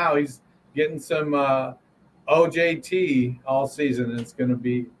right now. He's getting some OJT all season. It's going to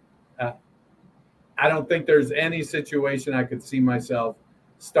be I don't think there's any situation I could see myself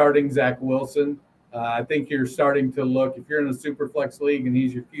starting Zach Wilson. I think you're starting to look, if you're in a super flex league and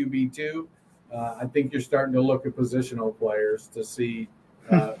he's your QB2, I think you're starting to look at positional players to see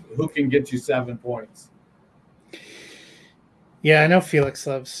who can get you 7 points. Yeah, I know Felix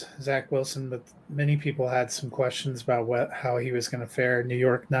loves Zach Wilson, but many people had some questions about how he was going to fare. New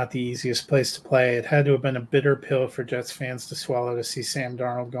York, not the easiest place to play. It had to have been a bitter pill for Jets fans to swallow to see Sam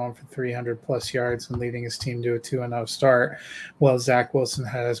Darnold going for 300-plus yards and leading his team to a 2-0 start, while Zach Wilson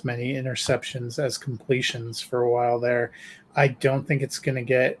had as many interceptions as completions for a while there. I don't think it's going to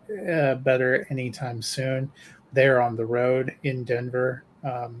get better anytime soon. They're on the road in Denver.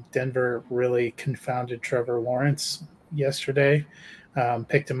 Denver really confounded Trevor Lawrence yesterday,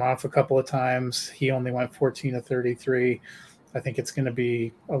 picked him off a couple of times. He only went 14 of 33. I think it's going to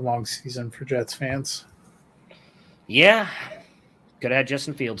be a long season for Jets fans. Yeah, could have had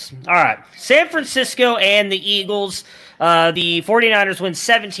Justin Fields. All right, San Francisco and the Eagles. The 49ers win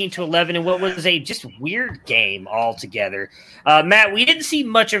 17-11 in what was a just weird game altogether. Matt, we didn't see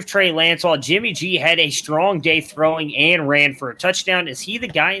much of Trey Lance while Jimmy G had a strong day throwing and ran for a touchdown. Is he the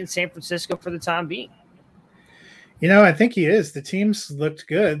guy in San Francisco for the time being? I think he is. The teams looked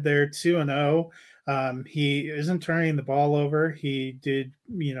good. They're 2-0. He isn't turning the ball over. He did,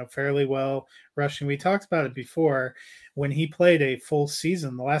 fairly well rushing. We talked about it before. When he played a full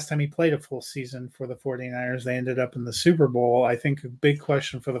season, the last time he played a full season for the 49ers, they ended up in the Super Bowl. I think a big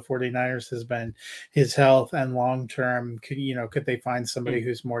question for the 49ers has been his health and long-term. Could they find somebody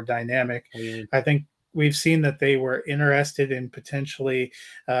who's more dynamic? I think we've seen that they were interested in potentially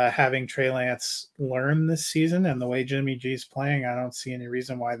having Trey Lance learn this season, and the way Jimmy G's playing, I don't see any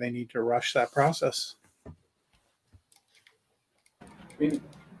reason why they need to rush that process.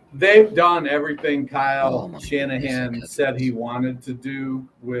 They've done everything Kyle Shanahan said he wanted to do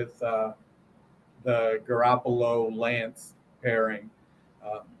with the Garoppolo-Lance pairing.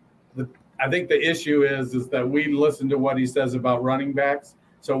 I think the issue is that we listen to what he says about running backs,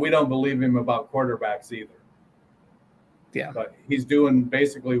 so we don't believe him about quarterbacks either. Yeah. But he's doing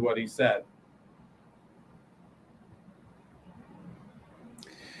basically what he said.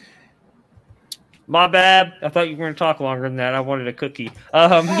 My bad. I thought you were going to talk longer than that. I wanted a cookie.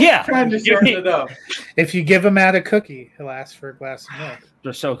 Yeah. Trying to shorten it up. If you give him Matt a cookie, he'll ask for a glass of milk.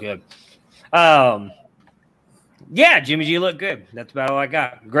 They're so good. Yeah, Jimmy G looked good. That's about all I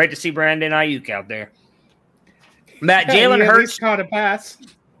got. Great to see Brandon Ayuk out there. Matt, Jalen Hurts caught a pass.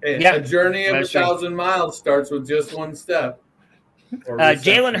 A journey of 1,000 miles starts with just one step.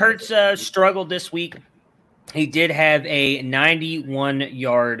 Jalen Hurts struggled this week. He did have a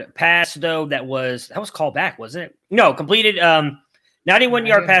 91-yard pass, though. That was called back, wasn't it? No, completed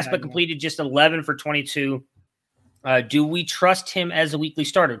 91-yard pass, but completed just 11 for 22. Do we trust him as a weekly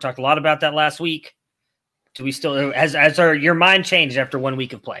starter? We talked a lot about that last week. Do we still, your mind changed after 1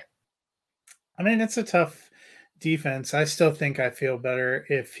 week of play? I mean, it's a tough defense. I still think I feel better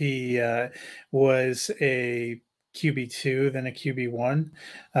if he was a QB2 than a QB1.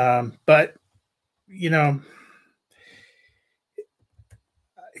 But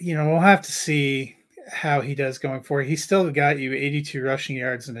we'll have to see how he does going forward. He still got you 82 rushing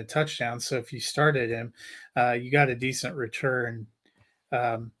yards and a touchdown. So if you started him, you got a decent return.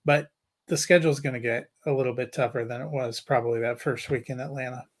 But the schedule is going to get a little bit tougher than it was probably that first week in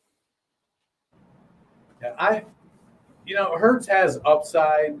Atlanta. Yeah, Hurts has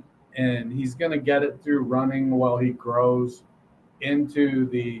upside, and he's going to get it through running while he grows into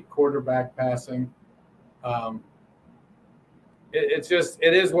the quarterback passing.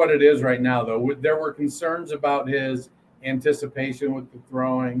 It is what it is right now, though. There were concerns about his anticipation with the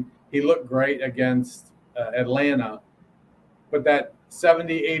throwing. He looked great against Atlanta, but that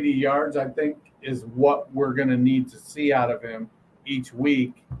 70, 80 yards, I think, is what we're going to need to see out of him each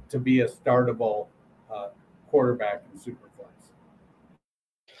week to be a startable quarterback in Superflex.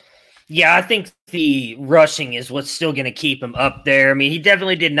 Yeah, I think the rushing is what's still going to keep him up there. I mean, he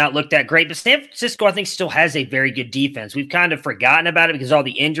definitely did not look that great, but San Francisco, I think, still has a very good defense. We've kind of forgotten about it because of all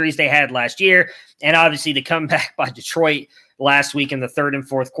the injuries they had last year, and obviously the comeback by Detroit last week in the third and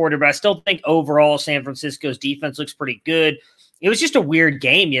fourth quarter. But I still think overall San Francisco's defense looks pretty good. It was just a weird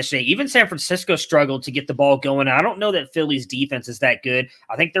game yesterday. Even San Francisco struggled to get the ball going. I don't know that Philly's defense is that good.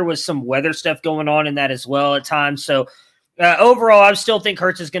 I think there was some weather stuff going on in that as well at times. So overall, I still think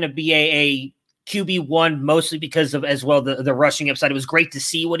Hurts is going to be a QB1, mostly because of as well the rushing upside. It was great to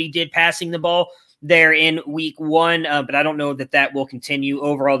see what he did passing the ball there in week 1, but I don't know that will continue.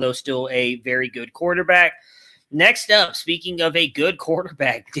 Overall, though, still a very good quarterback. Next up, speaking of a good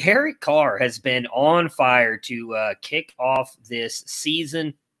quarterback, Derek Carr has been on fire to kick off this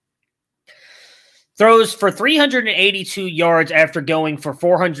season. Throws for 382 yards after going for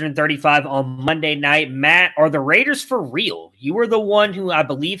 435 on Monday night. Matt, are the Raiders for real? You were the one who I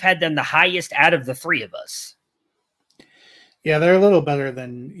believe had them the highest out of the three of us. Yeah, they're a little better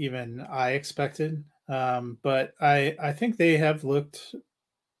than even I expected, but I think they have looked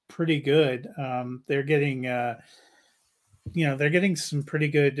pretty good. They're getting they're getting some pretty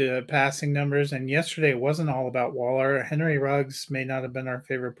good passing numbers. And yesterday it wasn't all about Waller. Henry Ruggs may not have been our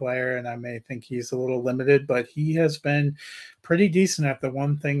favorite player, and I may think he's a little limited, but he has been pretty decent at the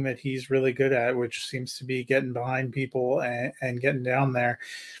one thing that he's really good at, which seems to be getting behind people and getting down there.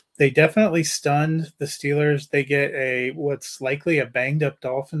 They definitely stunned the Steelers. They get what's likely a banged up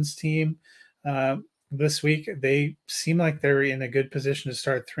Dolphins team this week. They seem like they're in a good position to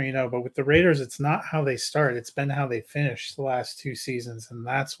start 3-0, but with the Raiders, it's not how they start. It's been how they finish the last 2 seasons, and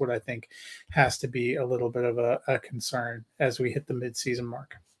that's what I think has to be a little bit of a concern as we hit the midseason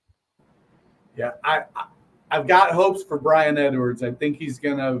mark. Yeah, I've got hopes for Bryan Edwards. I think he's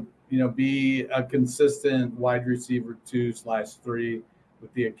going to be a consistent wide receiver 2/3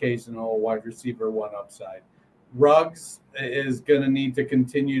 with the occasional wide receiver 1 upside. Ruggs is going to need to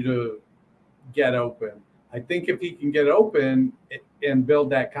continue to get open. I think if he can get open and build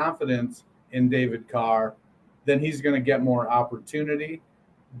that confidence in David Carr, then he's going to get more opportunity.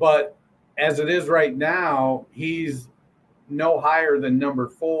 But as it is right now, he's no higher than number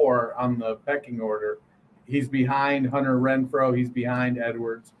 4 on the pecking order. He's behind Hunter Renfrow. He's behind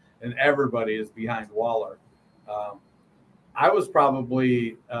Edwards, and everybody is behind Waller. I was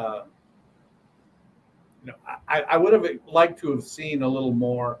probably, I would have liked to have seen a little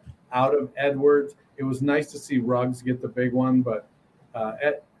more out of Edwards. It was nice to see Ruggs get the big one, but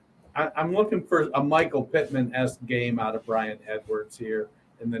I'm looking for a Michael Pittman-esque game out of Bryan Edwards here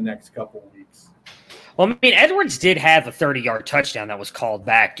in the next couple of weeks. Well, I mean, Edwards did have a 30-yard touchdown that was called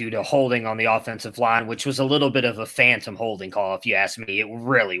back due to holding on the offensive line, which was a little bit of a phantom holding call, if you ask me. It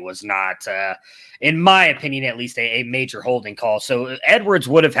really was not, in my opinion, at least a major holding call. So Edwards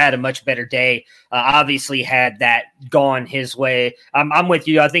would have had a much better day, obviously, had that gone his way. I'm with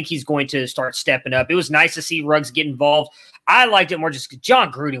you. I think he's going to start stepping up. It was nice to see Ruggs get involved. I liked it more just because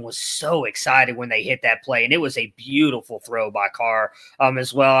John Gruden was so excited when they hit that play, and it was a beautiful throw by Carr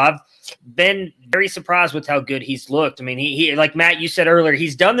as well. I've been very surprised with how good he's looked. I mean, he like Matt, you said earlier,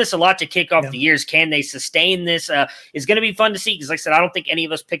 he's done this a lot to kick off the years. Can they sustain this? It's going to be fun to see because, like I said, I don't think any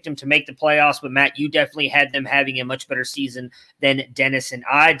of us picked him to make the playoffs, but Matt, you definitely had them having a much better season than Dennis and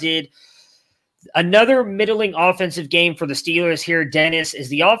I did. Another middling offensive game for the Steelers here, Dennis. Is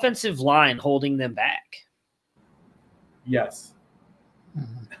the offensive line holding them back? Yes. I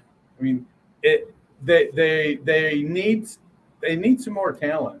mean, they need some more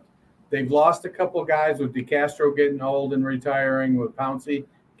talent. They've lost a couple guys with DeCastro getting old and retiring, with Pouncey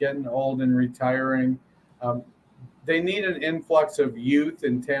getting old and retiring. They need an influx of youth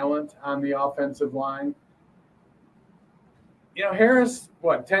and talent on the offensive line. Harris,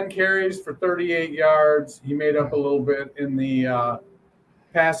 10 carries for 38 yards. He made up a little bit in the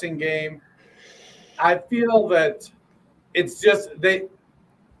passing game. I feel that it's just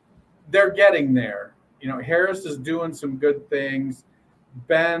they're getting there. Harris is doing some good things.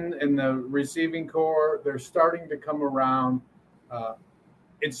 Ben and the receiving core, they're starting to come around.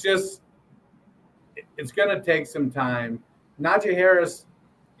 It's going to take some time. Najee Harris,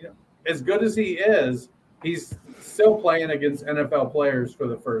 as good as he is, he's still playing against NFL players for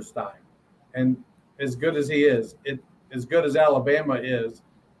the first time. And as good as he is, as good as Alabama is,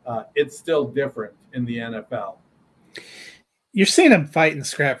 it's still different in the NFL. You're seeing him fight and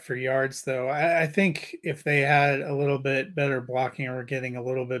scrap for yards, though. I think if they had a little bit better blocking or getting a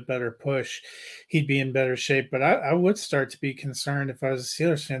little bit better push, he'd be in better shape. But I would start to be concerned if I was a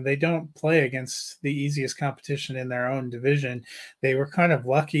Steelers fan. They don't play against the easiest competition in their own division. They were kind of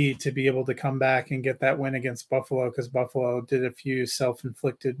lucky to be able to come back and get that win against Buffalo because Buffalo did a few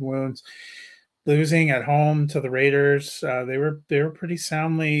self-inflicted wounds. Losing at home to the Raiders, they were pretty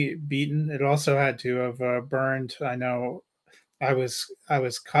soundly beaten. It also had to have burned. I know I was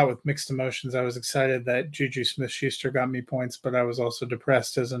caught with mixed emotions. I was excited that Juju Smith-Schuster got me points, but I was also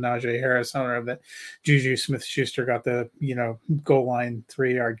depressed as a Najee Harris owner that Juju Smith-Schuster got the goal line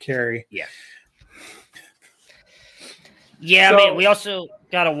 3-yard carry. Yeah. So, I mean, we also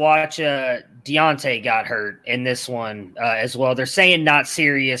got to watch Deontay got hurt in this one as well. They're saying not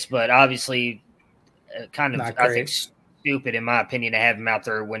serious, but obviously kind of, Not I think, great. stupid, in my opinion, to have him out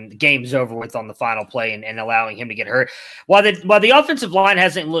there when the game's over with on the final play and allowing him to get hurt. While the offensive line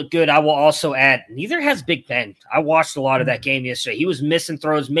hasn't looked good, I will also add, neither has Big Ben. I watched a lot of that game yesterday. He was missing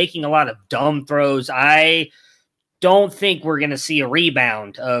throws, making a lot of dumb throws. I don't think we're going to see a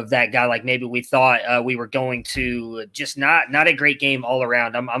rebound of that guy like maybe we thought we were going to. Just not a great game all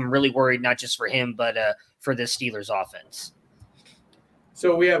around. I'm really worried, not just for him, but for this Steelers offense.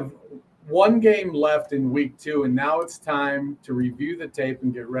 So we have one game left in week 2, and now it's time to review the tape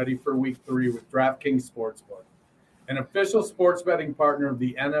and get ready for week 3 with DraftKings Sportsbook, an official sports betting partner of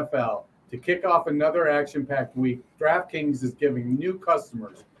the NFL. To kick off another action-packed week, DraftKings is giving new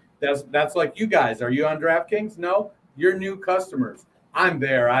customers. That's like you guys. Are you on DraftKings? No? You're new customers. I'm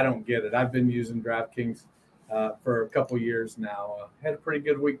there. I don't get it. I've been using DraftKings for a couple years now. Had a pretty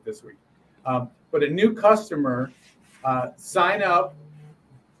good week this week. But a new customer, sign up,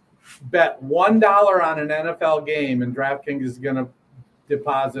 bet $1 on an NFL game, and DraftKings is going to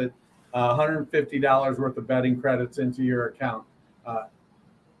deposit $150 worth of betting credits into your account.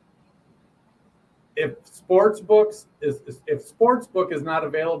 If Sportsbook is not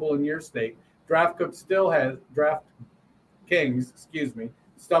available in your state, DraftKings still has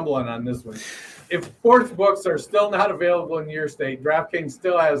stumbling on this one. If Sportsbooks are still not available in your state, DraftKings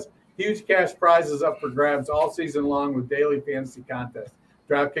still has huge cash prizes up for grabs all season long with daily fantasy contests.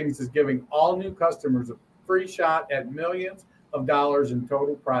 DraftKings is giving all new customers a free shot at millions of dollars in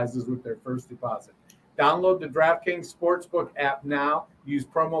total prizes with their first deposit. Download the DraftKings Sportsbook app now. Use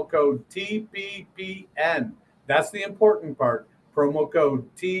promo code TPPN. That's the important part. Promo code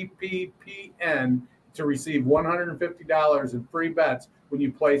TPPN to receive $150 in free bets when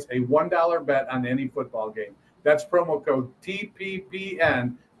you place a $1 bet on any football game. That's promo code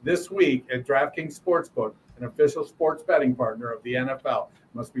TPPN this week at DraftKings Sportsbook, an official sports betting partner of the NFL.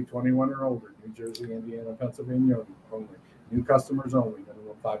 Must be 21 or older. New Jersey, Indiana, Pennsylvania only. New customers only.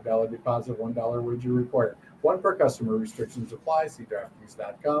 Minimum $5 deposit, $1 wager required. One per customer. Restrictions apply. See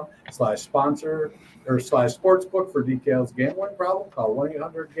DraftKings.com/sponsor or /sportsbook for details. Gambling problem? Call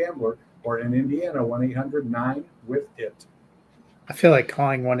 1-800-GAMBLER or in Indiana 1-800-9-WITH-IT. I feel like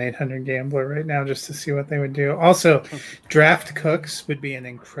calling 1-800-GAMBLER right now just to see what they would do. Also, Draft Cooks would be an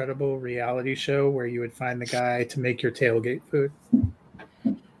incredible reality show where you would find the guy to make your tailgate food.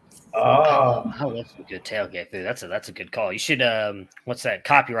 Oh, that's a good tailgate food. That's a good call. You should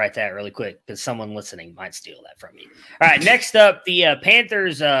copyright that really quick because someone listening might steal that from you. All right, next up, the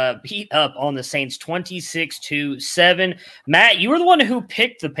Panthers beat up on the Saints 26-7. Matt, you were the one who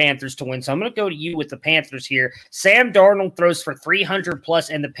picked the Panthers to win, so I'm going to go to you with the Panthers here. Sam Darnold throws for 300 plus,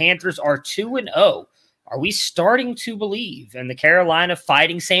 and the Panthers are 2-0. Are we starting to believe in the Carolina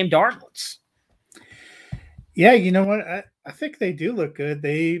Fighting Sam Darnolds? Yeah, you know what? I think they do look good.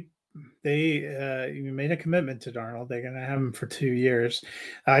 They made a commitment to Darnold. They're going to have him for 2 years.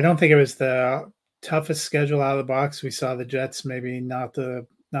 I don't think it was the toughest schedule out of the box. We saw the Jets, maybe not the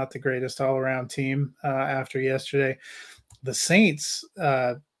greatest all around team after yesterday. The Saints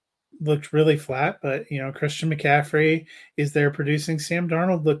looked really flat, but Christian McCaffrey is there producing. Sam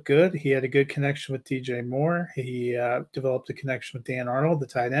Darnold looked good. He had a good connection with DJ Moore. He developed a connection with Dan Arnold, the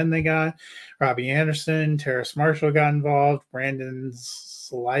tight end they got. Robbie Anderson, Terrace Marshall got involved. Brandon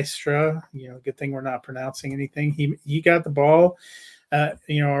Lystra, good thing we're not pronouncing anything. He got the ball,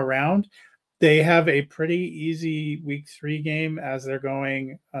 around. They have a pretty easy week 3 game as they're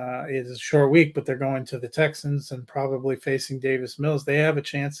going. It is a short week, but they're going to the Texans and probably facing Davis Mills. They have a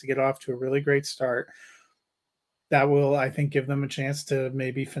chance to get off to a really great start. That will, I think, give them a chance to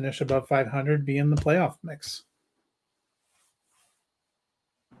maybe finish above 500, be in the playoff mix.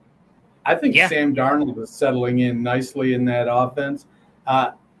 I think Sam Darnold is settling in nicely in that offense.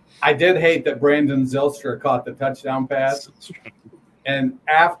 I did hate that Brandon Zylstra caught the touchdown pass. And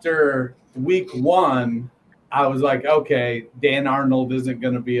after week 1, I was like, okay, Dan Arnold isn't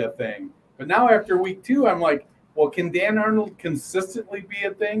going to be a thing. But now after week 2, I'm like, well, can Dan Arnold consistently be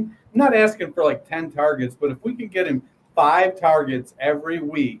a thing? I'm not asking for like 10 targets, but if we can get him 5 targets every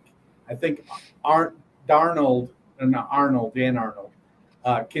week, I think Dan Arnold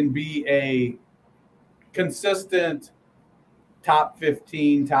can be a consistent top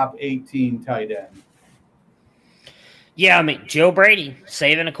 15, top 18 tight end. Yeah, I mean, Joe Brady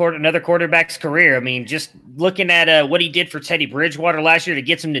saving another quarterback's career. I mean, just looking at what he did for Teddy Bridgewater last year to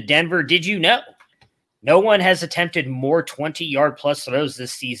get him to Denver, did you know? No one has attempted more 20-yard plus throws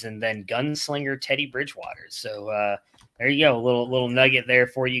this season than gunslinger Teddy Bridgewater. So there you go, a little nugget there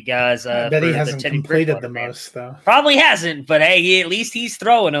for you guys. I bet he hasn't completed the most, though. Probably hasn't, but hey, at least he's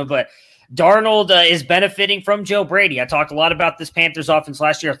throwing them. But Darnold is benefiting from Joe Brady. I talked a lot about this Panthers offense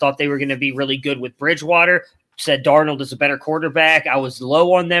last year. I thought they were going to be really good with Bridgewater. Said Darnold is a better quarterback. I was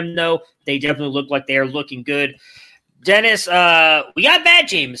low on them, though. They definitely look like they are looking good. Dennis, we got bad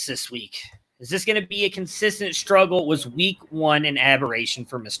Jameis this week. Is this going to be a consistent struggle? Was week 1 an aberration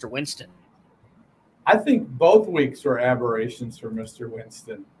for Mr. Winston? I think both weeks were aberrations for Mr.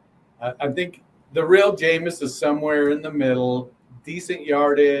 Winston. I think the real Jameis is somewhere in the middle, decent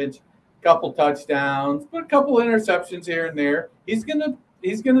yardage, couple touchdowns, but a couple interceptions here and there. He's gonna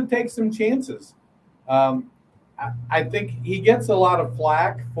take some chances. I think he gets a lot of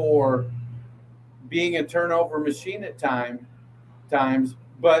flack for being a turnover machine at times,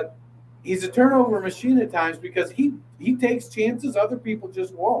 but he's a turnover machine at times because he takes chances other people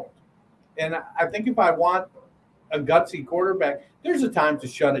just won't. And I think if I want a gutsy quarterback, there's a time to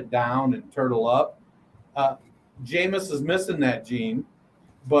shut it down and turtle up. Jameis is missing that gene,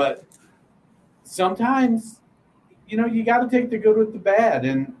 but sometimes, you got to take the good with the bad,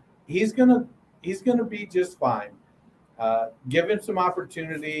 and he's gonna be just fine. Give him some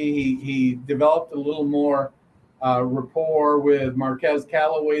opportunity. He developed a little more rapport with Marquez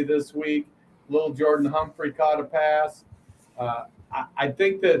Callaway this week. Little Jordan Humphrey caught a pass. I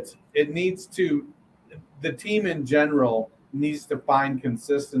think that the team in general needs to find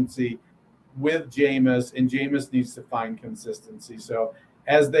consistency with Jameis, and Jameis needs to find consistency. So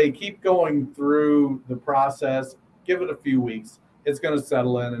as they keep going through the process, give it a few weeks. It's going to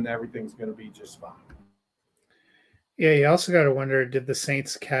settle in, and everything's going to be just fine. Yeah, you also got to wonder, did the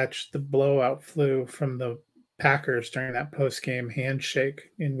Saints catch the blowout flu from the Packers during that post-game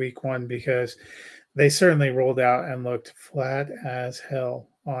handshake in week 1? Because they certainly rolled out and looked flat as hell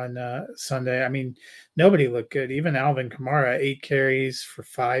on Sunday. I mean, nobody looked good. Even Alvin Kamara, 8 carries for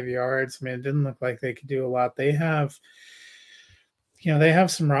 5 yards. I mean, it didn't look like they could do a lot. They have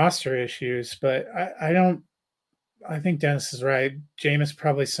some roster issues, but I think Dennis is right. Jameis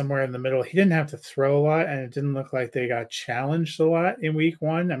probably somewhere in the middle. He didn't have to throw a lot, and it didn't look like they got challenged a lot in week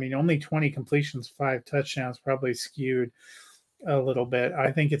 1. I mean, only 20 completions, 5 touchdowns, probably skewed a little bit.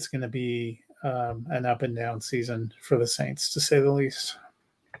 I think it's going to be an up and down season for the Saints, to say the least.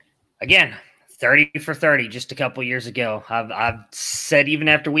 Again, 30 for 30 just a couple years ago. I've said even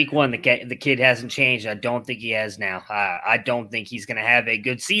after week 1, the kid hasn't changed. I don't think he has now. I don't think he's going to have a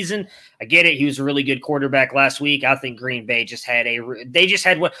good season. I get it. He was a really good quarterback last week. I think Green Bay they just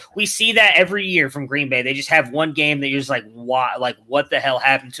had what we see that every year from Green Bay. They just have one game that you're just like, why? Like, what the hell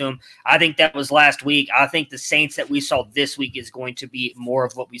happened to him? I think that was last week. I think the Saints that we saw this week is going to be more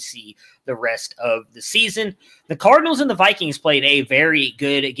of what we see the rest of the season. The Cardinals and the Vikings played a very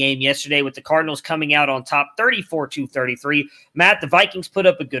good game yesterday, with the Cardinals coming out on top 34-33. Matt, the Vikings put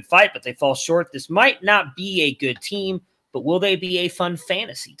up a good fight, but they fall short. This might not be a good team, but will they be a fun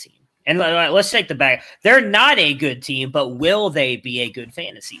fantasy team? And let's take the back. They're not a good team, but will they be a good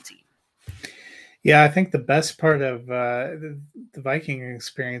fantasy team? Yeah, I think the best part of the Viking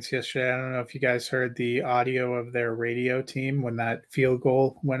experience yesterday, I don't know if you guys heard the audio of their radio team when that field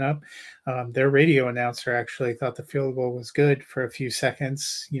goal went up. Their radio announcer actually thought the field goal was good for a few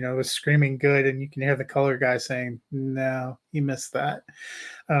seconds. It was screaming good, and you can hear the color guy saying, no, he missed that.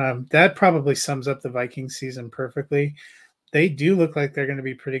 That probably sums up the Viking season perfectly. They do look like they're going to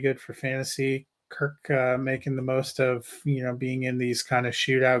be pretty good for fantasy. Kirk making the most of, being in these kind of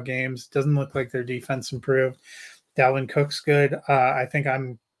shootout games. Doesn't look like their defense improved. Dalvin Cook's good. I think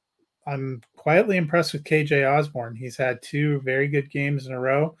I'm quietly impressed with KJ Osborne. He's had 2 very good games in a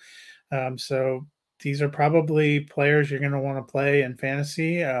row. So these are probably players you're going to want to play in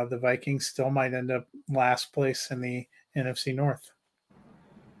fantasy. The Vikings still might end up last place in the NFC North.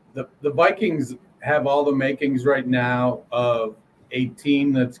 The Vikings have all the makings right now of a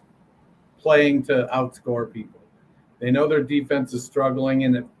team that's playing to outscore people. They know their defense is struggling,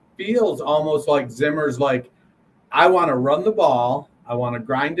 and it feels almost like Zimmer's like, I want to run the ball, I want to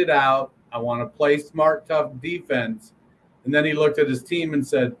grind it out, I want to play smart, tough defense. And then he looked at his team and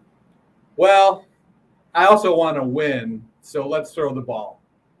said, well, I also want to win, so let's throw the ball.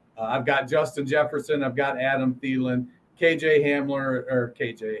 I've got Justin Jefferson, I've got Adam Thielen, KJ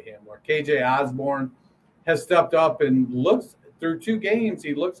Osborne has stepped up and looks through 2 games,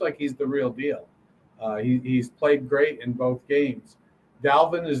 he looks like he's the real deal. He's played great in both games.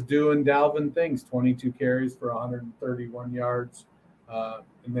 Dalvin is doing Dalvin things, 22 carries for 131 yards. And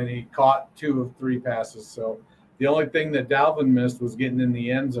then he caught 2 of 3 passes. So the only thing that Dalvin missed was getting in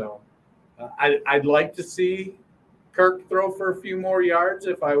the end zone. I'd like to see Kirk throw for a few more yards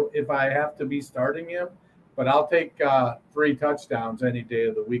if I have to be starting him. But I'll take 3 touchdowns any day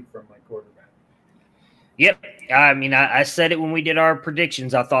of the week from my quarterback. Yep. I mean, I said it when we did our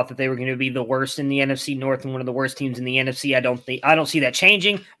predictions. I thought that they were going to be the worst in the NFC North and one of the worst teams in the NFC. I don't see that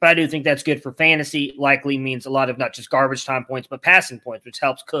changing, but I do think that's good for fantasy. Likely means a lot of not just garbage time points, but passing points, which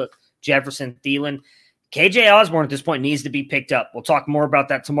helps Cook, Jefferson, Thielen. KJ Osborne at this point needs to be picked up. We'll talk more about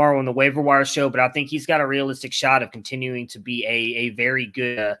that tomorrow on the waiver wire show, but I think he's got a realistic shot of continuing to be a very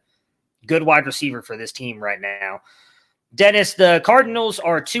good wide receiver for this team right now. Dennis, the Cardinals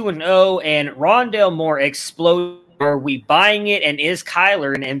are 2-0, and Rondale Moore exploded. Are we buying it, and is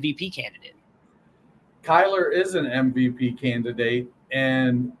Kyler an MVP candidate? Kyler is an MVP candidate,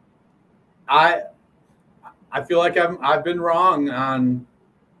 and I feel like I've been wrong on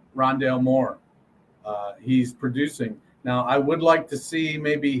Rondale Moore. He's producing. Now, I would like to see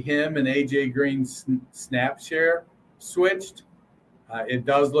maybe him and A.J. Green's snap share switched. It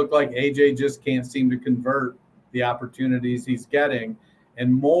does look like A.J. just can't seem to convert the opportunities he's getting.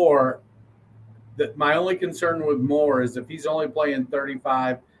 And Moore, my only concern with Moore is if he's only playing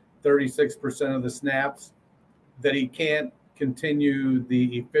 35, 36% of the snaps, that he can't continue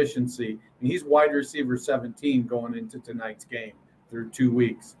the efficiency. And he's wide receiver 17 going into tonight's game through 2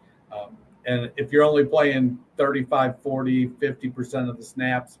 weeks. And if you're only playing 35, 40, 50% of the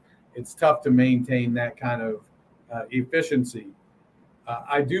snaps, it's tough to maintain that kind of efficiency.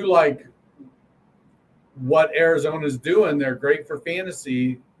 I do like what Arizona's doing. They're great for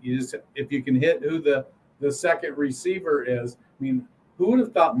fantasy. If you can hit who the second receiver is. I mean, who would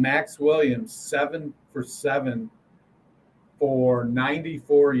have thought Max Williams 7 for 7 for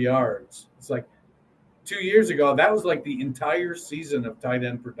 94 yards? It's like 2 years ago, that was like the entire season of tight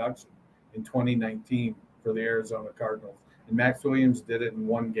end production in 2019 for the Arizona Cardinals. And Max Williams did it in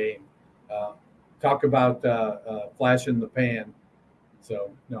one game. Talk about flash in the pan.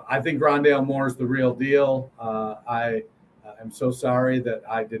 So, no, I think Rondale Moore is the real deal. I am so sorry that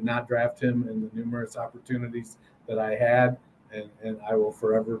I did not draft him in the numerous opportunities that I had, and I will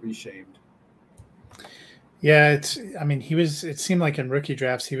forever be shamed. Yeah, it seemed like in rookie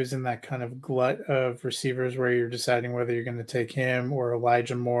drafts, he was in that kind of glut of receivers where you're deciding whether you're going to take him or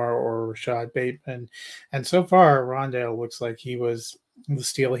Elijah Moore or Rashad Bateman. And so far, Rondale looks like he was the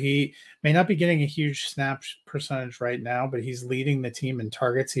steal. He may not be getting a huge snap percentage right now, but he's leading the team in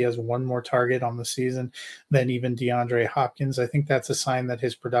targets. He has one more target on the season than even DeAndre Hopkins. I think that's a sign that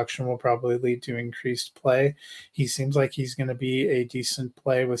his production will probably lead to increased play. He seems like he's going to be a decent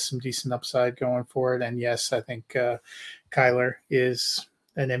play with some decent upside going forward. And yes, I think Kyler is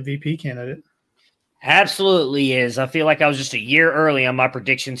an MVP candidate. Absolutely is. I feel like I was just a year early on my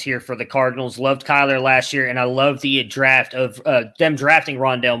predictions here for the Cardinals. Loved Kyler last year, and I love the draft of them drafting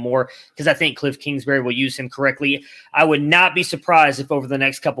Rondale Moore because I think Cliff Kingsbury will use him correctly. I would not be surprised if over the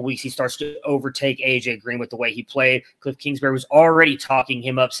next couple weeks he starts to overtake A.J. Green with the way he played. Cliff Kingsbury was already talking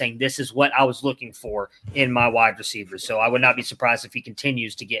him up, saying this is what I was looking for in my wide receivers. So I would not be surprised if he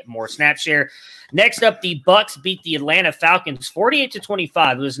continues to get more snap share. Next up, the Bucs beat the Atlanta Falcons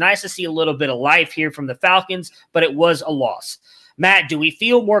 48-25. It was nice to see a little bit of life here from the Falcons, but it was a loss. Matt, do we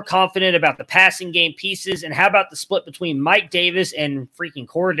feel more confident about the passing game pieces? And how about the split between Mike Davis and freaking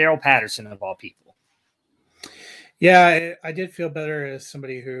Cordero Patterson of all people? Yeah, I did feel better as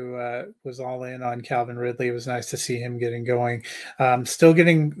somebody who was all in on Calvin Ridley. It was nice to see him getting going. Still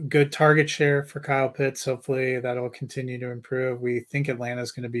getting good target share for Kyle Pitts. Hopefully that'll continue to improve. We think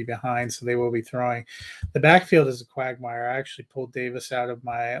Atlanta's going to be behind, so they will be throwing. The backfield is a quagmire. I actually pulled Davis out of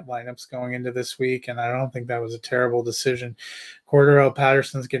my lineups going into this week, and I don't think that was a terrible decision. Cordero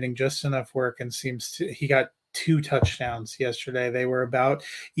Patterson's getting just enough work and he got 2 touchdowns yesterday. They were about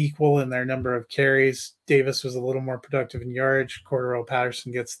equal in their number of carries. Davis was a little more productive in yardage. Cordero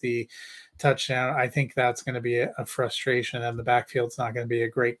Patterson gets the touchdown. I think that's going to be a frustration, and the backfield's not going to be a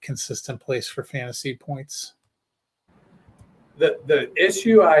great consistent place for fantasy points. The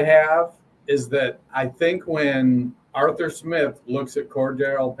issue I have is that I think when Arthur Smith looks at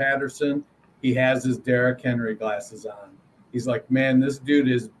Cordero Patterson, he has his Derrick Henry glasses on. He's like, man, this dude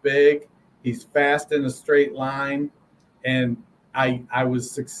is big. He's fast in a straight line. And I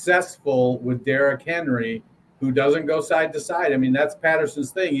was successful with Derrick Henry, who doesn't go side to side. I mean, that's Patterson's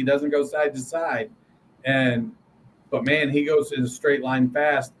thing. He doesn't go side to side. But man, he goes in a straight line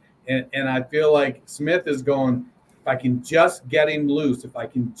fast. And I feel like Smith is going, if I can just get him loose.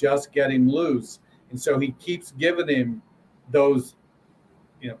 And so he keeps giving him those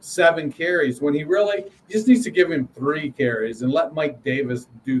 7 carries when he just needs to give him 3 carries and let Mike Davis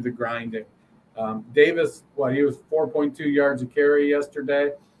do the grinding. Davis, he was 4.2 yards a carry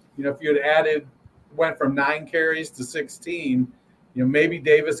yesterday. If you had went from 9 carries to 16, maybe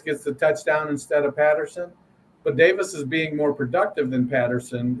Davis gets the touchdown instead of Patterson. But Davis is being more productive than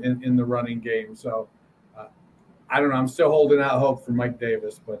Patterson in the running game. So I don't know. I'm still holding out hope for Mike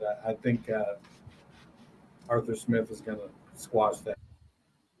Davis, but I think Arthur Smith is going to squash that.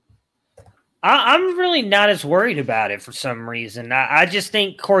 I'm really not as worried about it for some reason. I just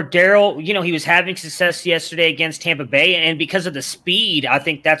think Cordero, he was having success yesterday against Tampa Bay, and because of the speed, I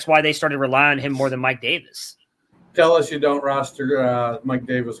think that's why they started relying on him more than Mike Davis. Tell us you don't roster Mike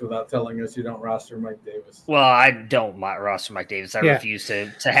Davis without telling us you don't roster Mike Davis. Well, I don't roster Mike Davis. I refuse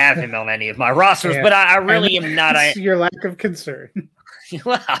to have him on any of my rosters, but I really am not. Your lack of concern.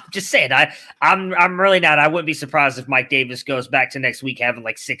 Well, I'm just saying, I'm really not. I wouldn't be surprised if Mike Davis goes back to next week having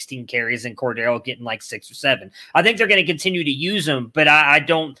like 16 carries and Cordero getting like 6 or 7. I think they're going to continue to use him, but I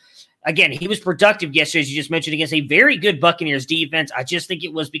don't. Again, he was productive yesterday, as you just mentioned, against a very good Buccaneers defense. I just think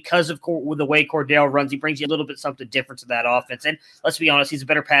it was because of the way Cordero runs. He brings you a little bit something different to that offense. And let's be honest, he's a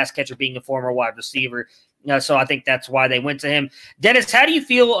better pass catcher being a former wide receiver. So I think that's why they went to him. Dennis, how do you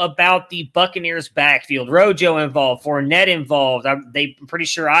feel about the Buccaneers backfield? Rojo involved, Fournette involved. I'm pretty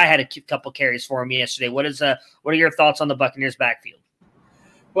sure I had a couple carries for him yesterday. What are your thoughts on the Buccaneers backfield?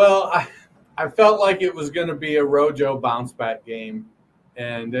 Well, I felt like it was going to be a Rojo bounce back game.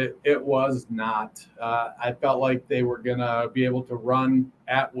 And it was not. I felt like they were going to be able to run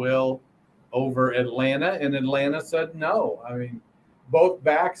at will over Atlanta, and Atlanta said no. I mean, both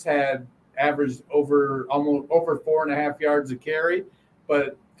backs had averaged almost over 4.5 yards a carry,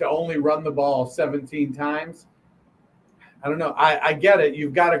 but to only run the ball 17 times, I don't know. I get it.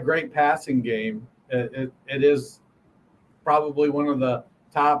 You've got a great passing game. It is probably one of the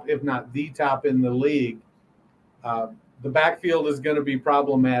top, if not the top in the league. The backfield is going to be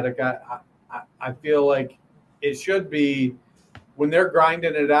problematic. I feel like it should be, when they're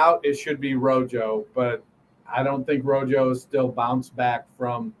grinding it out, it should be Rojo. But I don't think Rojo is still bounced back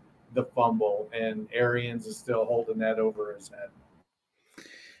from the fumble, and Arians is still holding that over his head.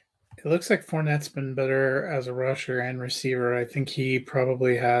 It looks like Fournette's been better as a rusher and receiver. I think he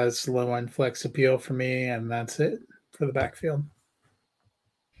probably has low-end flex appeal for me, and that's it for the backfield.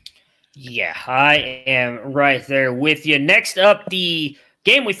 Yeah, I am right there with you. Next up, the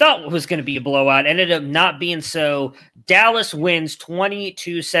game we thought was going to be a blowout ended up not being so. Dallas wins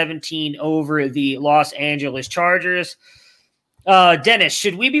 22-17 over the Los Angeles Chargers. Dennis,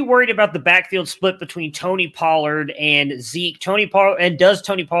 should we be worried about the backfield split between Tony Pollard and Zeke? Does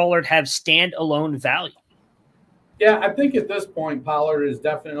Tony Pollard have standalone value? Yeah, I think at this point, Pollard is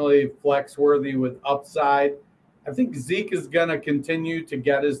definitely flex worthy with upside. I think Zeke is going to continue to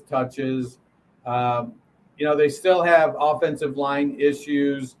get his touches. They still have offensive line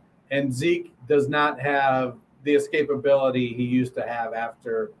issues, and Zeke does not have the escapability he used to have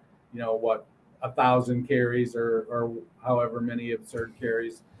after, 1,000 carries or however many absurd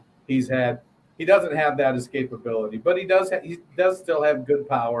carries he's had. He doesn't have that escapability, but he does still have good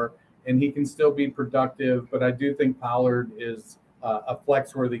power, and he can still be productive. But I do think Pollard is a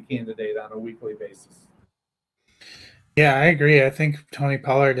flex-worthy candidate on a weekly basis. Yeah, I agree. I think Tony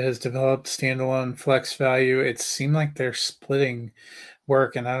Pollard has developed standalone flex value. It seemed like they're splitting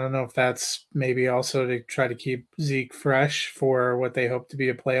work, and I don't know if that's maybe also to try to keep Zeke fresh for what they hope to be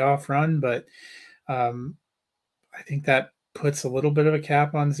a playoff run, but I think that puts a little bit of a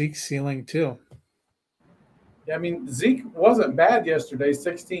cap on Zeke's ceiling too. Yeah, I mean, Zeke wasn't bad yesterday.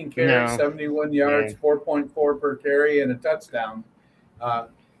 16 carries, 71 yards, 4.4 per carry, and a touchdown.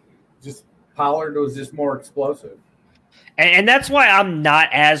 Just Pollard was just more explosive. And that's why I'm not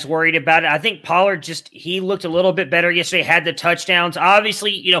as worried about it. I think Pollard he looked a little bit better yesterday, had the touchdowns.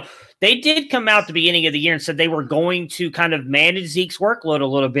 Obviously, they did come out at the beginning of the year and said they were going to kind of manage Zeke's workload a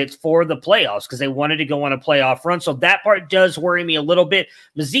little bit for the playoffs because they wanted to go on a playoff run. So that part does worry me a little bit.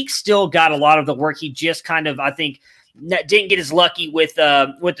 But Zeke still got a lot of the work. He just kind of, I think, didn't get as lucky with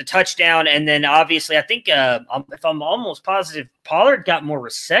the touchdown. And then obviously, I think if I'm almost positive, Pollard got more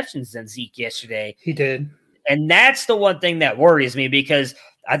receptions than Zeke yesterday. He did. And that's the one thing that worries me because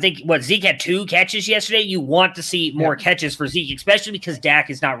I think Zeke had 2 catches yesterday. You want to see more catches for Zeke, especially because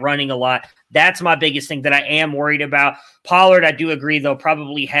Dak is not running a lot. That's my biggest thing that I am worried about. Pollard, I do agree, though,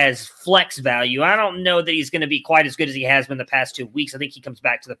 probably has flex value. I don't know that he's going to be quite as good as he has been the past 2 weeks. I think he comes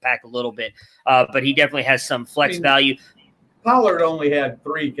back to the pack a little bit, but he definitely has some flex value. Pollard only had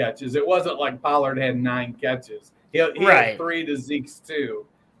 3 catches. It wasn't like Pollard had 9 catches. He had 3 to Zeke's 2.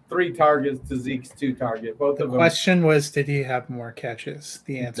 3 targets to Zeke's 2 target. Both of them. The question was, did he have more catches?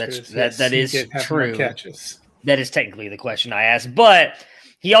 The answer is yes. That is true. More catches. That is technically the question I asked. But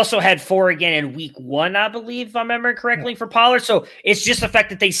he also had 4 again in week 1, I believe, if I remember correctly, for Pollard. So it's just the fact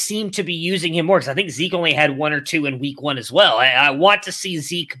that they seem to be using him more because I think Zeke only had 1 or 2 in week 1 as well. I want to see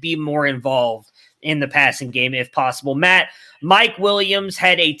Zeke be more involved in the passing game if possible. Matt, Mike Williams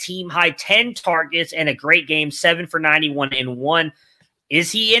had a team-high 10 targets and a great game, 7 for 91 and 1.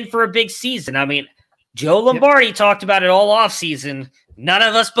 Is he in for a big season? I mean, Joe Lombardi talked about it all offseason. None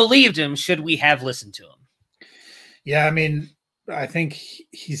of us believed him. Should we have listened to him? Yeah, I mean, I think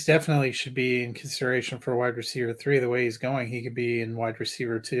he's definitely should be in consideration for wide receiver 3. The way he's going, he could be in wide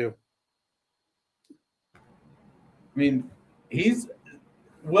receiver 2. I mean,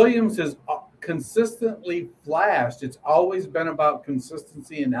 Williams has consistently flashed. It's always been about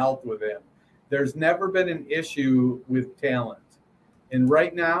consistency and health with him. There's never been an issue with talent. And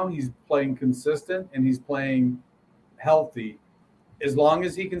right now he's playing consistent and he's playing healthy. As long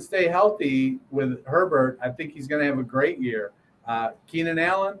as he can stay healthy with Herbert, I think he's going to have a great year. Keenan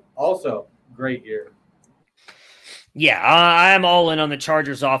Allen, also great year. Yeah, I'm all in on the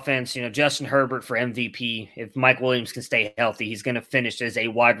Chargers offense. Justin Herbert for MVP. If Mike Williams can stay healthy, he's going to finish as a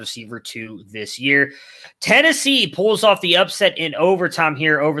wide receiver 2 this year. Tennessee pulls off the upset in overtime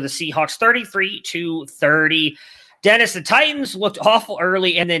here over the Seahawks, 33-30. Dennis, the Titans looked awful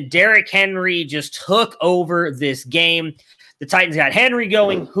early, and then Derrick Henry just took over this game. The Titans got Henry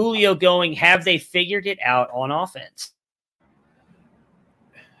going, Julio going. Have they figured it out on offense?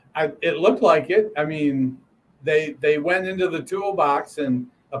 It looked like it. I mean, they went into the toolbox, and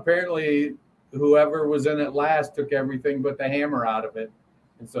apparently whoever was in it last took everything but the hammer out of it.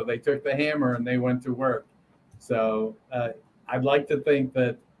 And so they took the hammer and they went to work. So I'd like to think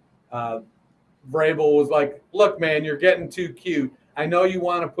that Vrabel was like, look, man, you're getting too cute. I know you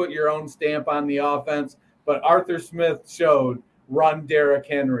want to put your own stamp on the offense, but Arthur Smith showed run Derrick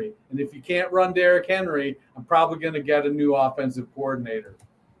Henry. And if you can't run Derrick Henry, I'm probably going to get a new offensive coordinator.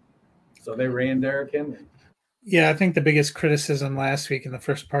 So they ran Derrick Henry. Yeah, I think the biggest criticism last week and the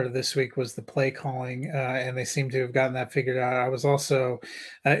first part of this week was the play calling, and they seem to have gotten that figured out. I was also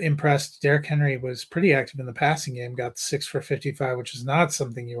impressed. Derrick Henry was pretty active in the passing game, got 6 for 55, which is not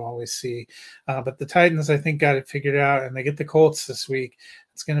something you always see. But the Titans, I think, got it figured out, and they get the Colts this week.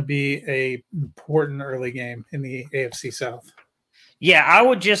 It's going to be an important early game in the AFC South. Yeah, I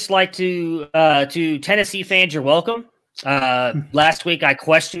would just like to Tennessee fans, you're welcome. Last week, I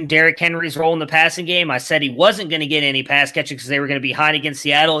questioned Derrick Henry's role in the passing game. I said he wasn't going to get any pass catching because they were going to be behind against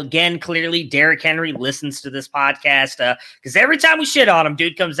Seattle. Again, clearly, Derrick Henry listens to this podcast because every time we shit on him,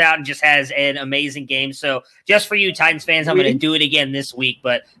 dude comes out and just has an amazing game. So just for you Titans fans, I'm going to do it again this week.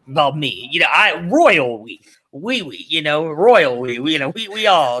 But about me, royal we, royal we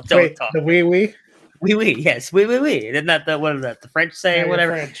all don't talk. The we. Oui, yes, oui. Isn't that the French saying,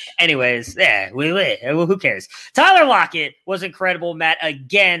 whatever? French. Anyways, yeah, oui. Who cares? Tyler Lockett was incredible, Matt.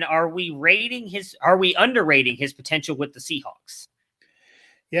 Again, are we underrating his potential with the Seahawks?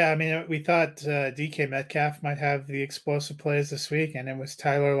 Yeah, I mean, we thought DK Metcalf might have the explosive plays this week, and it was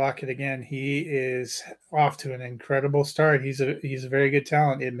Tyler Lockett again. He is off to an incredible start. He's a very good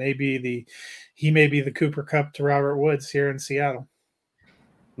talent. He may be the Cooper Kupp to Robert Woods here in Seattle.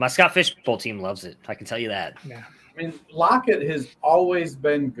 My Scott Fishbowl team loves it. I can tell you that. Yeah. I mean, Lockett has always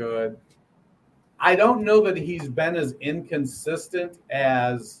been good. I don't know that he's been as inconsistent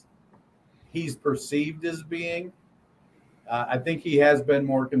as he's perceived as being. I think he has been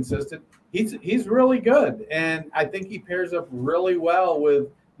more consistent. He's really good, and I think he pairs up really well with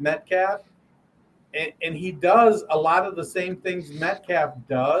Metcalf. And he does a lot of the same things Metcalf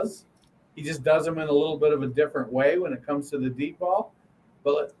does. He just does them in a little bit of a different way when it comes to the deep ball.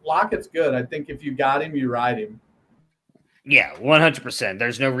 But Lockett's good. I think if you got him, you ride him. Yeah, 100%.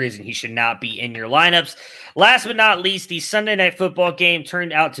 There's no reason he should not be in your lineups. Last but not least, the Sunday Night Football game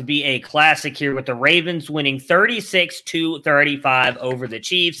turned out to be a classic here with the Ravens winning 36-35 over the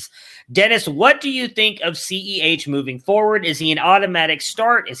Chiefs. Dennis, what do you think of CEH moving forward? Is he an automatic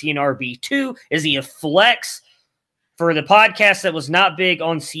start? Is he an RB2? Is he a flex? For the podcast that was not big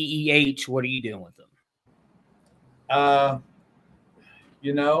on CEH, what are you doing with him?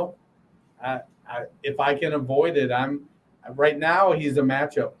 If I can avoid it, right now he's a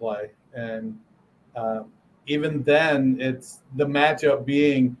matchup play. And even then, it's the matchup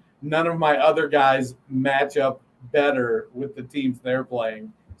being none of my other guys match up better with the teams they're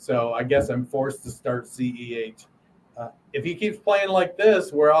playing. So I guess I'm forced to start CEH. If he keeps playing like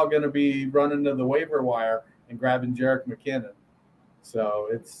this, we're all going to be running to the waiver wire and grabbing Jerick McKinnon. So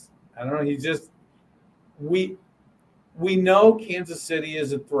I don't know. We know Kansas City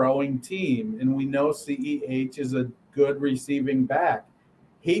is a throwing team, and we know CEH is a good receiving back.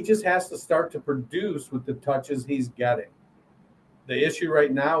 He just has to start to produce with the touches he's getting. The issue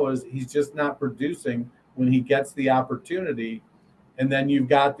right now is he's just not producing when he gets the opportunity. And then you've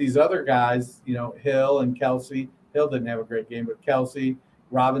got these other guys, Hill and Kelsey. Hill didn't have a great game, but Kelsey,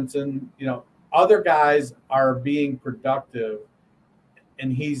 Robinson, other guys are being productive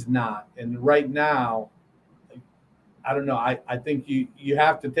and he's not. And right now, I don't know. I think you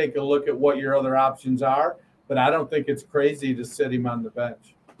have to take a look at what your other options are, but I don't think it's crazy to sit him on the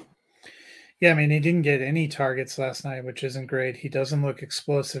bench. Yeah, I mean, he didn't get any targets last night, which isn't great. He doesn't look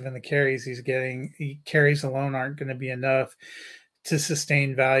explosive in the carries he's getting. Carries alone aren't going to be enough to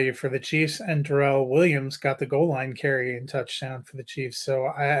sustain value for the Chiefs. And Darrell Williams got the goal line carry and touchdown for the Chiefs. So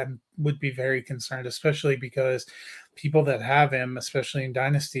I would be very concerned, especially because people that have him, especially in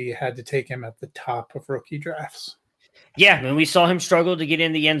Dynasty, had to take him at the top of rookie drafts. Yeah, I mean, we saw him struggle to get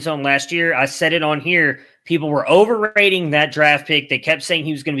in the end zone last year. I said it on here. People were overrating that draft pick. They kept saying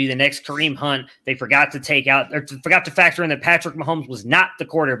he was going to be the next Kareem Hunt. They forgot to factor in that Patrick Mahomes was not the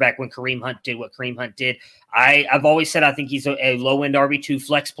quarterback when Kareem Hunt did what Kareem Hunt did. I've always said I think he's a low-end RB2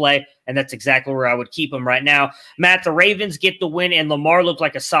 flex play, and that's exactly where I would keep him right now. Matt, the Ravens get the win, and Lamar looked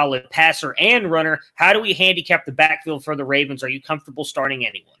like a solid passer and runner. How do we handicap the backfield for the Ravens? Are you comfortable starting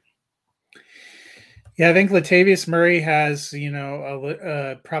anyone? Yeah, I think Latavius Murray has,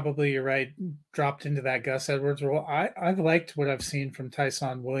 probably, you're right, dropped into that Gus Edwards role. I've liked what I've seen from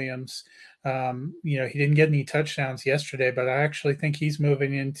Tyson Williams. He didn't get any touchdowns yesterday, but I actually think he's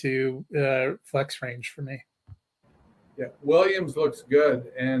moving into flex range for me. Yeah, Williams looks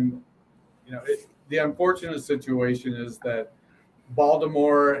good. And, the unfortunate situation is that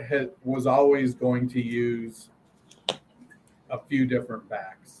Baltimore was always going to use a few different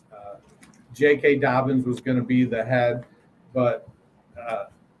backs. J.K. Dobbins was going to be the head, but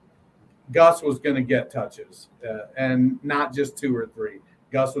Gus was going to get touches, and not just 2 or 3.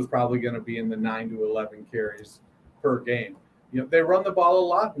 Gus was probably going to be in the 9 to 11 carries per game. They run the ball a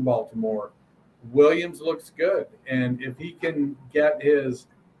lot in Baltimore. Williams looks good, and if he can get his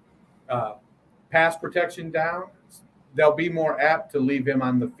pass protection down, they'll be more apt to leave him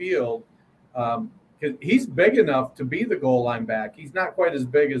on the field. He's big enough to be the goal line back. He's not quite as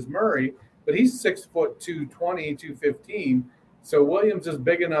big as Murray, but he's 6'2", 215. So Williams is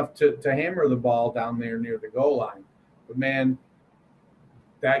big enough to hammer the ball down there near the goal line. But man,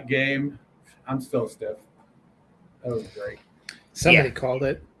 that game, I'm still stiff. That was great. Somebody called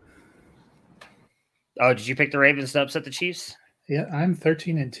it. Oh, did you pick the Ravens to upset the Chiefs? Yeah, I'm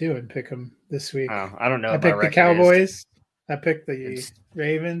 13-2 and pick them this week. Oh, I don't know. I picked the Cowboys. I picked the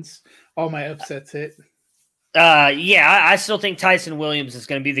Ravens. All my upsets hit. I still think Tyson Williams is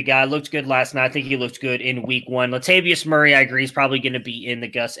going to be the guy. Looked good last night. I think he looked good in week 1. Latavius Murray, I agree, is probably going to be in the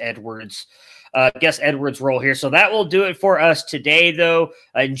Gus Edwards role here. So that will do it for us today, though.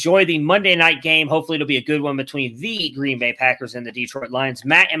 Enjoy the Monday night game. Hopefully it'll be a good one between the Green Bay Packers and the Detroit Lions.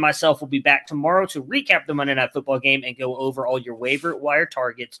 Matt and myself will be back tomorrow to recap the Monday night football game and go over all your waiver wire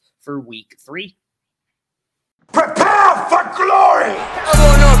targets for week 3. Prepare for glory! I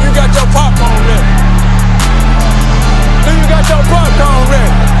don't know if you got your popcorn ready. Do you got your popcorn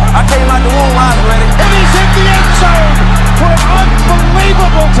ready? I came out the womb, I was ready. And he's hit the end zone for an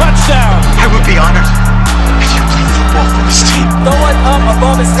unbelievable touchdown. I would be honored if you played football for this team. Throw it up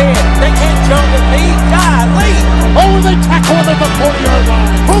above his head. They can't jump with me. Golly. Oh, they tackle him at the 40-yard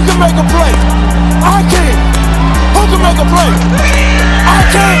line. Who can make a play?